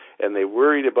in, and they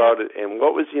worried about it. And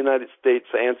what was the United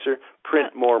States' answer?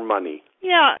 Print more money.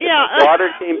 Yeah. My daughter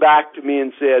came back to me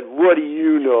and said, what do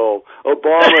you know?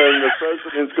 Obama and the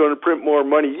president's going to print more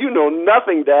money. You know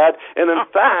nothing, Dad. And in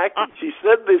fact, she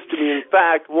said this to me, in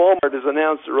fact, Walmart has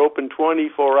announced they're open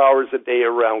 24 hours a day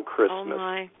around Christmas. Oh,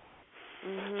 my.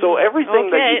 So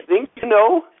everything that you think you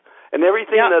know, and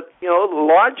everything that,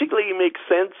 logically makes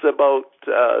sense about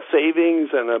savings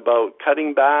and about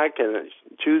cutting back and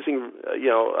choosing,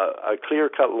 a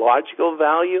clear-cut logical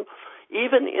value,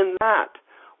 even in that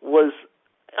was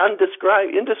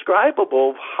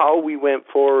indescribable how we went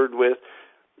forward with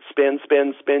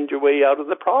spend your way out of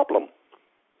the problem.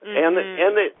 And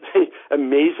it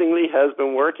amazingly has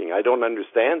been working. I don't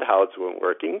understand how it's been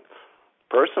working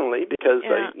personally because,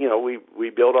 we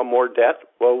build on more debt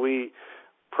while we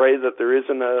pray that there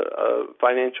isn't a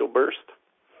financial burst.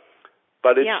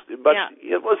 But it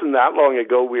wasn't that long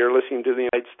ago we were listening to the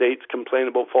United States complain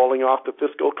about falling off the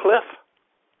fiscal cliff.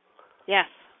 Yes.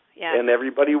 And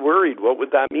everybody worried. What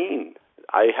would that mean?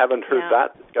 I haven't heard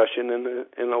that discussion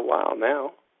in a while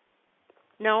now.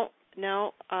 No.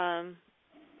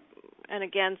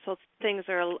 again, so things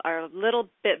are a little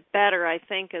bit better, I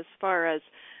think, as far as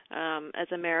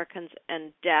Americans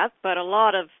and debt, but a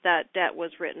lot of that debt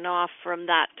was written off from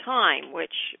that time,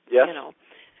 which yes.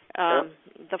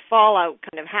 The fallout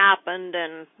kind of happened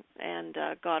and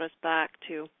got us back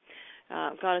to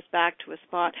a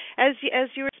spot. As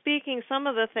you were speaking, some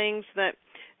of the things that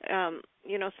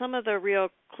some of the real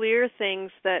clear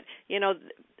things that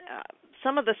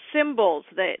some of the symbols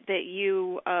that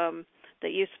you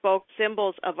spoke,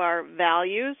 symbols of our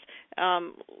values,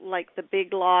 like the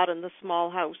big lot and the small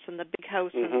house and the big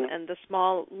house and the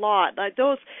small lot.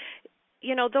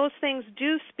 Those things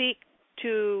do speak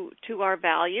to our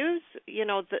values.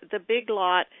 The big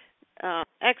lot,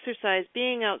 exercise,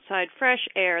 being outside, fresh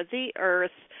air, the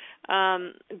earth,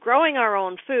 growing our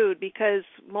own food, because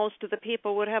most of the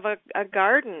people would have a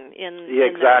garden in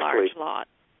their large lot.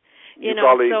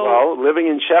 Living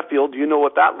in Sheffield, you know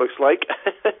what that looks like.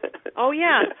 Oh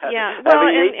yeah. Well,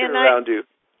 having nature around you.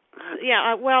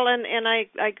 Yeah, well, and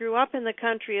I grew up in the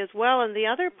country as well. And the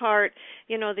other part,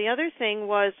 the other thing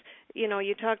was,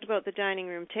 you talked about the dining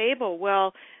room table.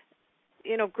 Well,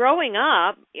 growing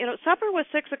up, supper was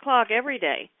 6:00 every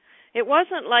day. It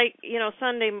wasn't like,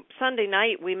 Sunday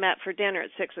night we met for dinner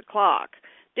at 6:00.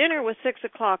 Dinner was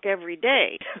 6:00 every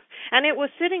day, and it was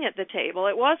sitting at the table.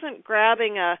 It wasn't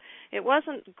grabbing a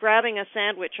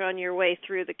sandwich on your way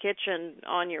through the kitchen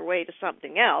on your way to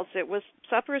something else. It was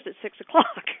suppers at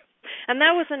 6:00, and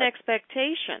that was an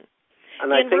expectation.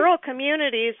 And in rural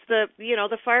communities, the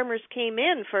farmers came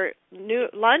in for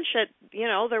lunch at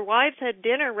their wives had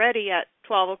dinner ready at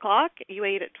 12:00. You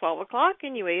ate at 12:00,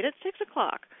 and you ate at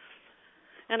 6:00,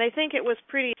 and I think it was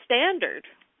pretty standard.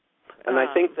 And I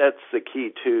think that's the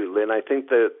key, too, Lynn. I think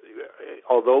that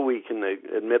although we can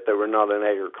admit that we're not an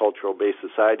agricultural-based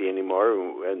society anymore,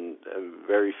 and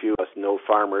very few of us know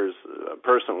farmers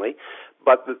personally,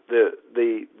 but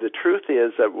the truth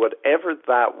is that whatever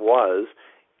that was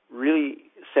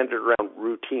really centered around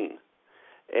routine.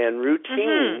 And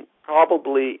routine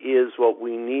probably is what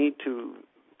we need to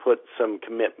put some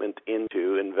commitment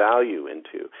into and value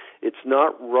into. It's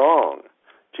not wrong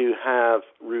to have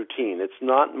routine. It's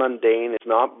not mundane. It's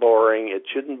not boring. It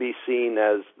shouldn't be seen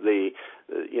as been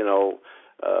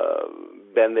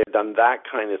there, done that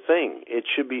kind of thing. It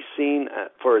should be seen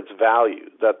for its value,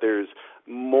 that there's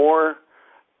more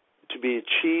to be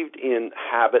achieved in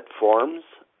habit forms,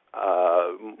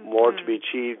 more to be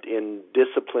achieved in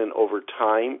discipline over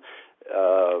time.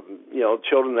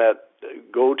 Children that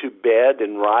go to bed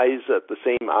and rise at the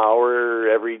same hour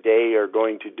every day are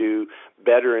going to do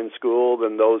better in school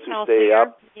than those who stay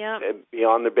up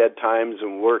beyond their bedtimes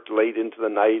and work late into the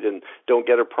night and don't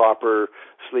get a proper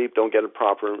sleep, don't get a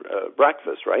proper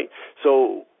breakfast, right?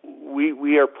 So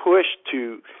we are pushed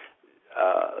to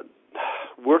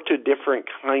work to a different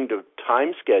kind of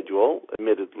time schedule,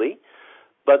 admittedly,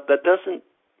 but that doesn't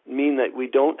mean that we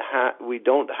don't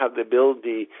have the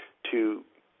ability to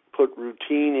put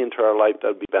routine into our life that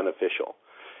would be beneficial.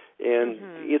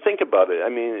 And you think about it. I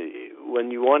mean,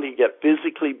 when you want to get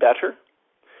physically better,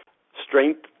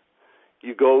 strength,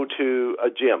 you go to a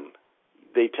gym.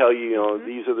 They tell you,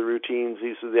 these are the routines,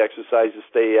 these are the exercises,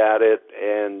 stay at it,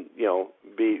 and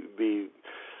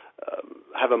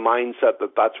have a mindset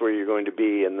that that's where you're going to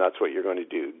be and that's what you're going to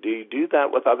do. Do you do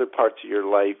that with other parts of your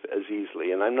life as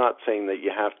easily? And I'm not saying that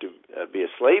you have to be a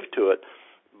slave to it,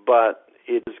 but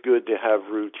it is good to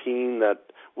have routine,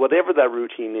 that whatever that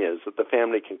routine is, that the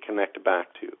family can connect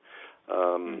back to.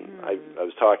 I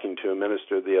was talking to a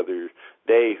minister the other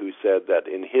day who said that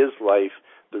in his life,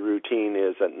 the routine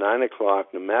is at 9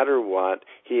 o'clock, no matter what,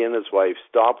 he and his wife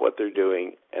stop what they're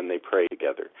doing and they pray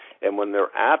together. And when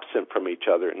they're absent from each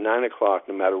other at 9 o'clock,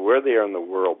 no matter where they are in the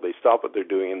world, they stop what they're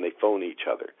doing and they phone each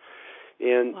other.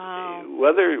 And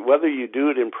whether you do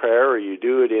it in prayer or you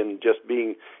do it in just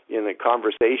being in a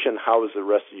conversation, how is the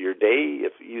rest of your day?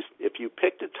 If you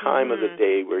picked a time of the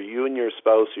day where you and your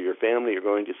spouse or your family are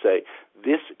going to say,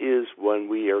 this is when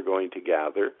we are going to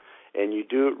gather, and you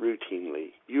do it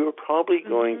routinely, you are probably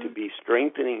going to be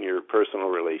strengthening your personal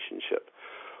relationship.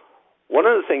 One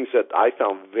of the things that I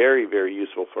found very, very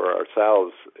useful for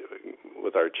ourselves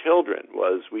with our children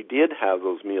was we did have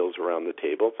those meals around the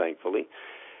table, thankfully.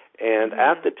 And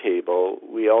at the table,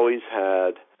 we always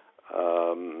had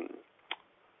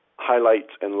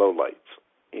highlights and lowlights.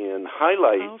 And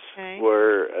highlights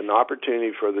were an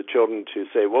opportunity for the children to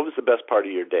say, what was the best part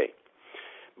of your day?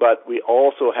 But we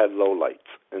also had lowlights.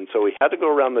 And so we had to go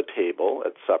around the table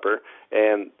at supper,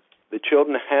 and the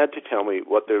children had to tell me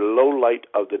what their low light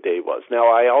of the day was. Now,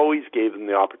 I always gave them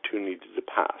the opportunity to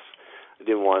pass. I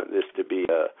didn't want this to be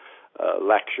a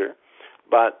lecture.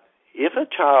 But if a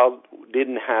child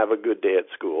didn't have a good day at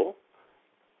school,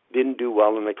 didn't do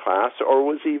well in the class, or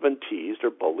was even teased or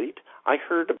bullied, I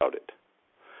heard about it.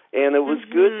 And it was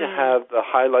good to have the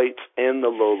highlights and the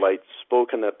lowlights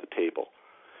spoken at the table.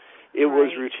 It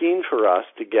was routine for us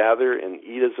to gather and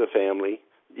eat as a family.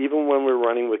 Even when we're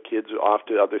running with kids off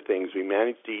to other things, we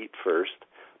managed to eat first.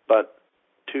 But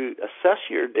to assess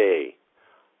your day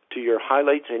to your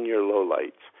highlights and your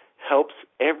lowlights helps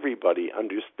everybody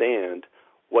understand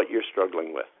what you're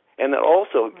struggling with. And it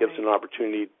also gives an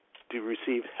opportunity to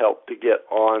receive help to get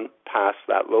on past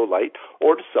that low light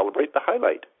or to celebrate the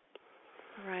highlight.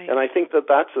 Right. And I think that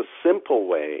that's a simple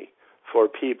way for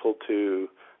people to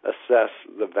assess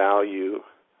the value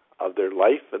of their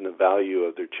life and the value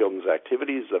of their children's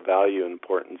activities, the value and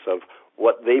importance of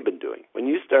what they've been doing. When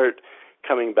you start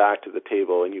coming back to the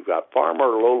table and you've got far more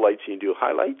lowlights and you do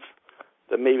highlights,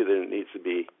 then maybe there needs to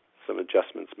be some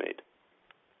adjustments made.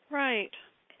 Right.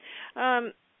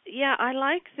 Yeah, I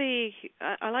like the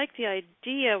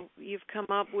idea you've come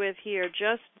up with here.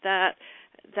 Just that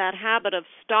habit of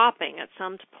stopping at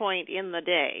some point in the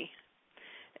day.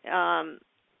 And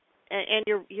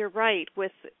you're right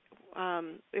with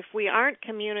if we aren't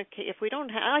if we don't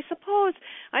have, I suppose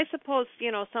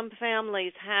some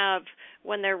families have,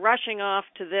 when they're rushing off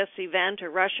to this event or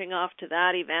rushing off to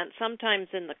that event, sometimes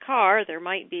in the car there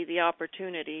might be the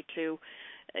opportunity to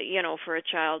for a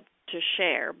child to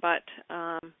share, but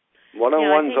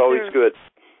one-on-one's always good.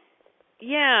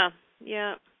 Yeah.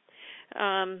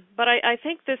 But I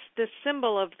think this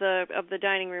symbol of the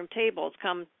dining room table has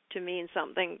come to mean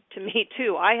something to me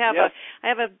too. I have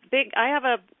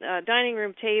a dining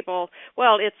room table.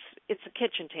 Well, it's a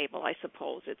kitchen table, I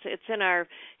suppose. It's in our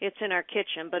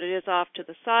kitchen, but it is off to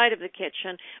the side of the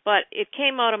kitchen. But it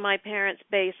came out of my parents'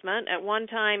 basement. At one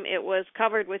time, it was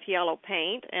covered with yellow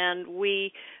paint, and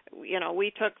we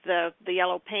took the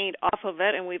yellow paint off of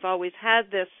it, and we've always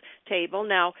had this table.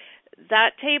 Now,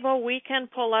 that table we can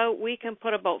pull out. We can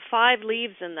put about 5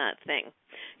 leaves in that thing.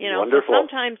 Wonderful. So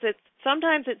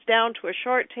sometimes it's down to a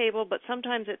short table, but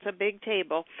sometimes it's a big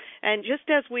table. And just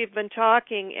as we've been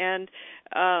talking, and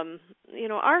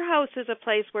our house is a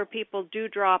place where people do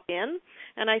drop in,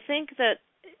 and I think that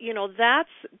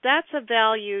that's a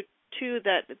value too.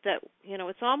 That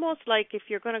it's almost like if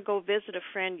you're going to go visit a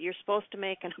friend, you're supposed to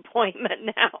make an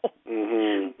appointment now.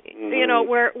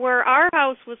 Where our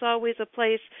house was always a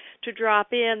place to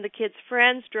drop in, the kids'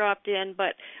 friends dropped in,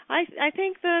 but I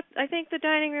think the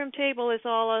dining room table is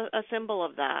all a symbol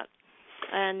of that.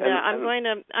 And I'm going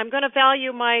to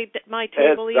value my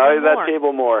table even value more. That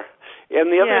table more.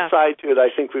 And the other side to it, I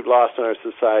think we've lost in our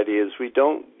society is we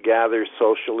don't gather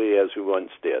socially as we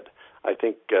once did. I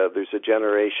think there's a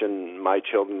generation, my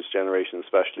children's generation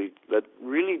especially, that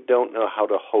really don't know how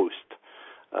to host.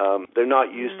 They're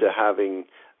not used to having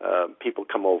people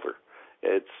come over.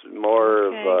 It's more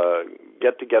of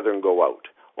get together and go out,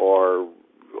 or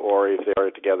if they are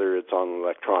together, it's on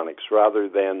electronics, rather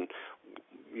than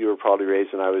you were probably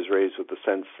raised, and I was raised with the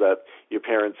sense that your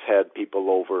parents had people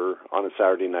over on a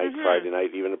Saturday night, Friday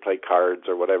night, even to play cards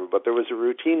or whatever. But there was a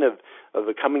routine of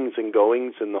the comings and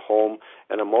goings in the home,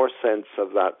 and a more sense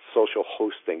of that social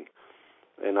hosting.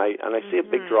 And I see a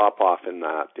big drop off in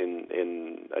that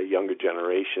in a younger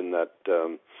generation, that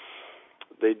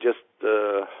they just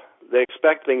they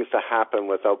expect things to happen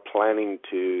without planning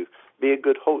to be a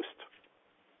good host.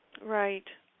 Right.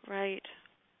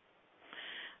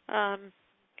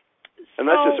 And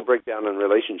that's just a breakdown in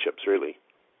relationships, really.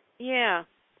 Yeah.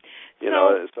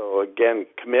 So again,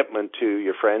 commitment to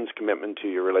your friends, commitment to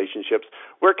your relationships.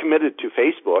 We're committed to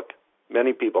Facebook.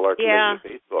 Many people are committed to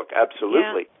Facebook,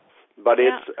 absolutely. Yeah. But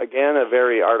it's, again, a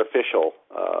very artificial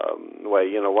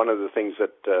way. One of the things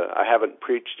that I haven't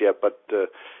preached yet, but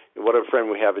what a friend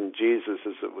we have in Jesus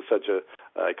is it was such a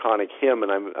iconic hymn,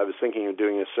 and I was thinking of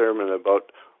doing a sermon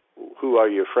about who are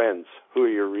your friends? Who are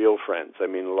your real friends? I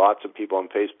mean, lots of people on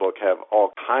Facebook have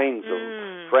all kinds of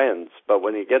friends, but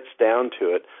when it gets down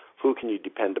to it, who can you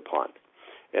depend upon?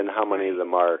 And how many of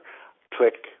them are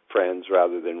click friends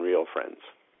rather than real friends?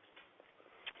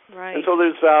 Right. And so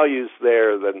there's values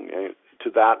there to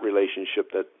that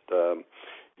relationship that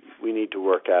we need to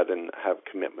work at and have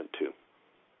commitment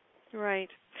to. Right.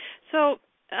 So,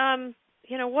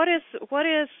 what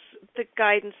is the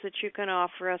guidance that you can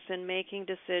offer us in making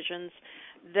decisions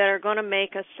that are going to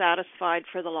make us satisfied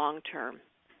for the long term?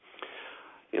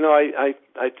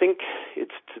 I think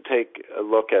it's to take a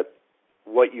look at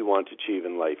what you want to achieve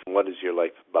in life and what is your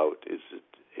life about. Is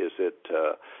it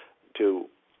to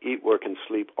eat, work, and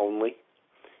sleep only?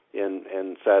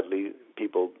 And sadly,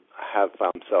 people have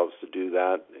found themselves to do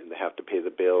that, and they have to pay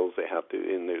the bills. They have to,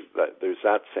 and there's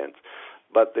that sense.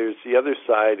 But there's the other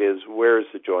side is, where is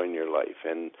the joy in your life?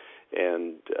 And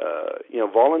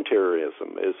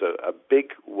volunteerism is a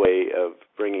big way of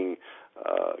bringing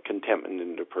contentment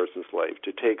into a person's life,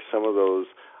 to take some of those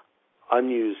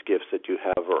unused gifts that you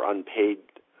have or unpaid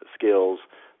skills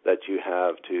that you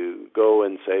have, to go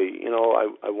and say,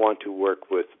 I want to work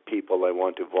with people, I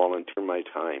want to volunteer my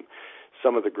time.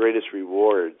 Some of the greatest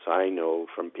rewards I know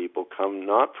from people come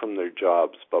not from their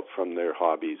jobs, but from their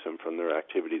hobbies and from their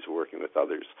activities working with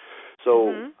others.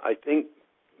 So I think,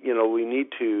 we need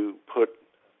to put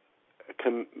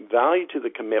value to the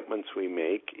commitments we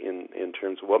make in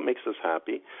terms of what makes us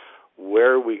happy,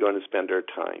 where are we going to spend our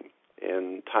time,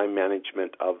 and time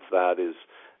management of that is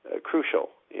crucial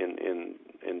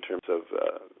in terms of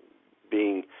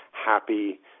being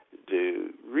happy, to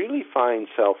really find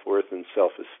self-worth and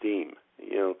self-esteem.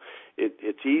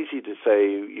 It's easy to say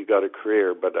you got a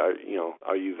career, but are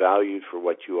you valued for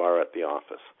what you are at the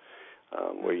office?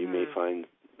 Where you may find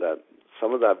that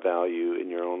some of that value in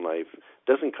your own life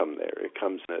doesn't come there. It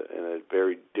comes in a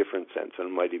very different sense, and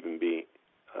it might even be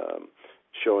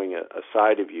showing a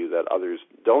side of you that others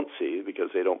don't see because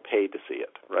they don't pay to see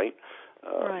it, right?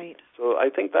 Right. So I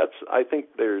think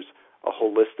there's a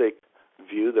holistic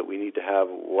view that we need to have.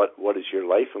 What is your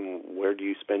life, and where do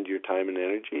you spend your time and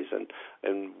energies,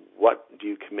 and what do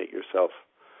you commit yourself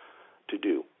to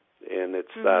do? And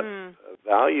it's that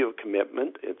value of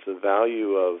commitment. It's a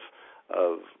value of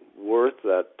worth,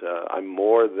 that I'm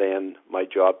more than my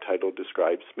job title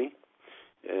describes me.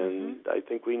 And I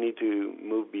think we need to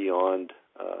move beyond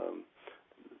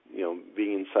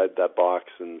being inside that box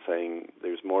and saying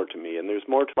there's more to me, and there's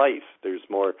more to life. There's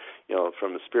more,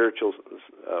 from a spiritual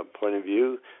point of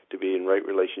view, to be in right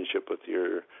relationship with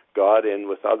your God and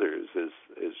with others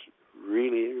is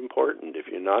really important. If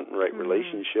you're not in right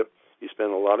relationship, you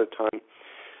spend a lot of time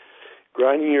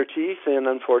grinding your teeth, and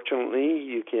unfortunately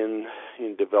you can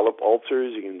develop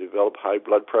ulcers, you can develop high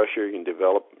blood pressure, you can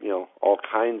develop all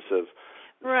kinds of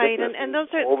sickness and those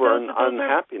are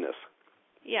unhappiness.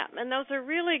 Yeah, and those are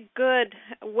really good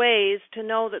ways to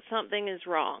know that something is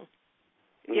wrong.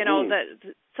 That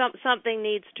something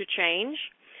needs to change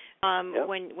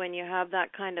when you have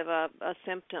that kind of a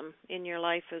symptom in your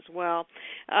life as well.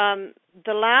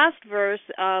 The last verse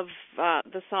of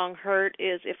the song Hurt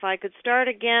is, if I could start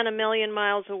again 1,000,000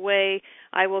 miles away,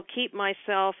 I will keep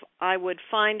myself, I would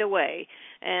find a way.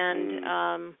 And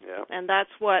and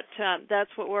that's what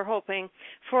we're hoping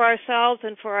for ourselves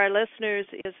and for our listeners,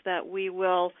 is that we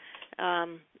will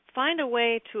find a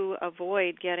way to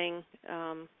avoid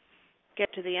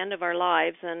get to the end of our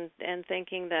lives and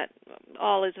thinking that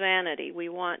all is vanity. We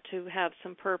want to have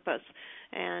some purpose,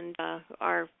 and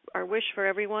our wish for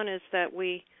everyone is that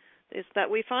we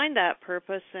find that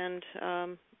purpose and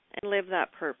live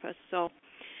that purpose. So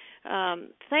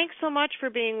thanks so much for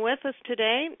being with us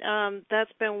today.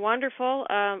 That's been wonderful.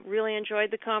 Really enjoyed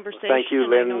the conversation. Well, thank you,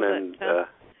 Lynn, and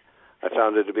I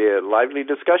found it to be a lively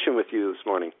discussion with you this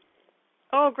morning.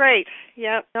 Oh, great!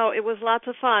 Yeah, no, it was lots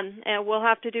of fun, and we'll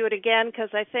have to do it again, because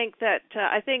I think that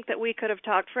we could have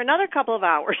talked for another couple of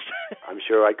hours. I'm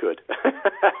sure I could.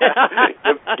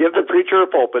 Give the preacher a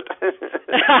pulpit.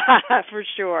 For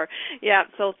sure. Yeah.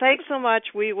 So thanks so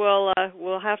much. We'll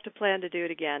have to plan to do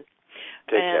it again.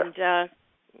 Take care.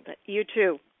 You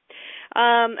too.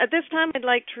 At this time, I'd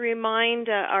like to remind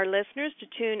our listeners to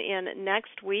tune in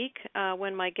next week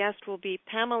when my guest will be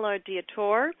Pamela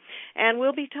Dietor, and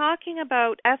we'll be talking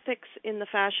about ethics in the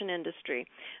fashion industry.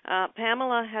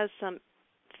 Pamela has some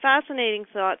fascinating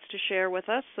thoughts to share with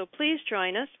us, so please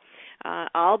join us.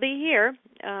 I'll be here.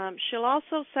 She'll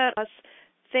also set us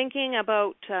thinking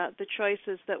about the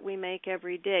choices that we make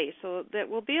every day. So that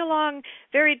will be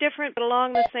very different, but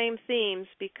along the same themes,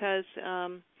 because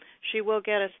she will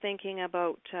get us thinking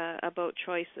about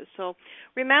choices. So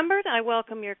remember, I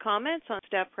welcome your comments on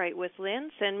Step Right with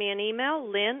Lynn. Send me an email,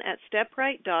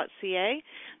 lynn@stepright.ca.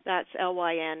 That's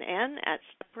LYNN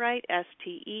 @stepright,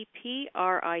 STEPRIGHT,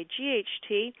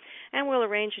 and we'll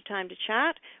arrange a time to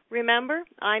chat. Remember,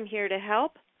 I'm here to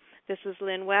help. This is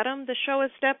Lynn Wedham. The show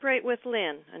is Step Right with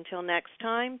Lynn. Until next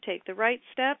time, take the right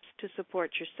steps to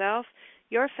support yourself,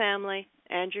 your family,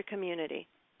 and your community.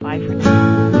 Bye for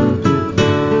now.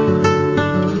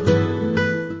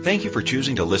 Thank you for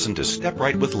choosing to listen to Step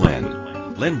Right with Lynn.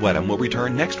 Lynn Wedham will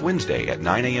return next Wednesday at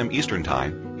 9 a.m. Eastern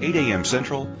Time, 8 a.m.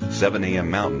 Central, 7 a.m.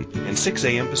 Mountain, and 6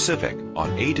 a.m. Pacific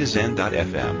on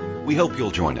A2Zen.fm. We hope you'll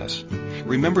join us.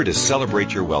 Remember to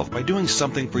celebrate your wealth by doing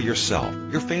something for yourself,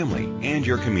 your family, and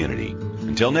your community.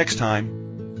 Until next time.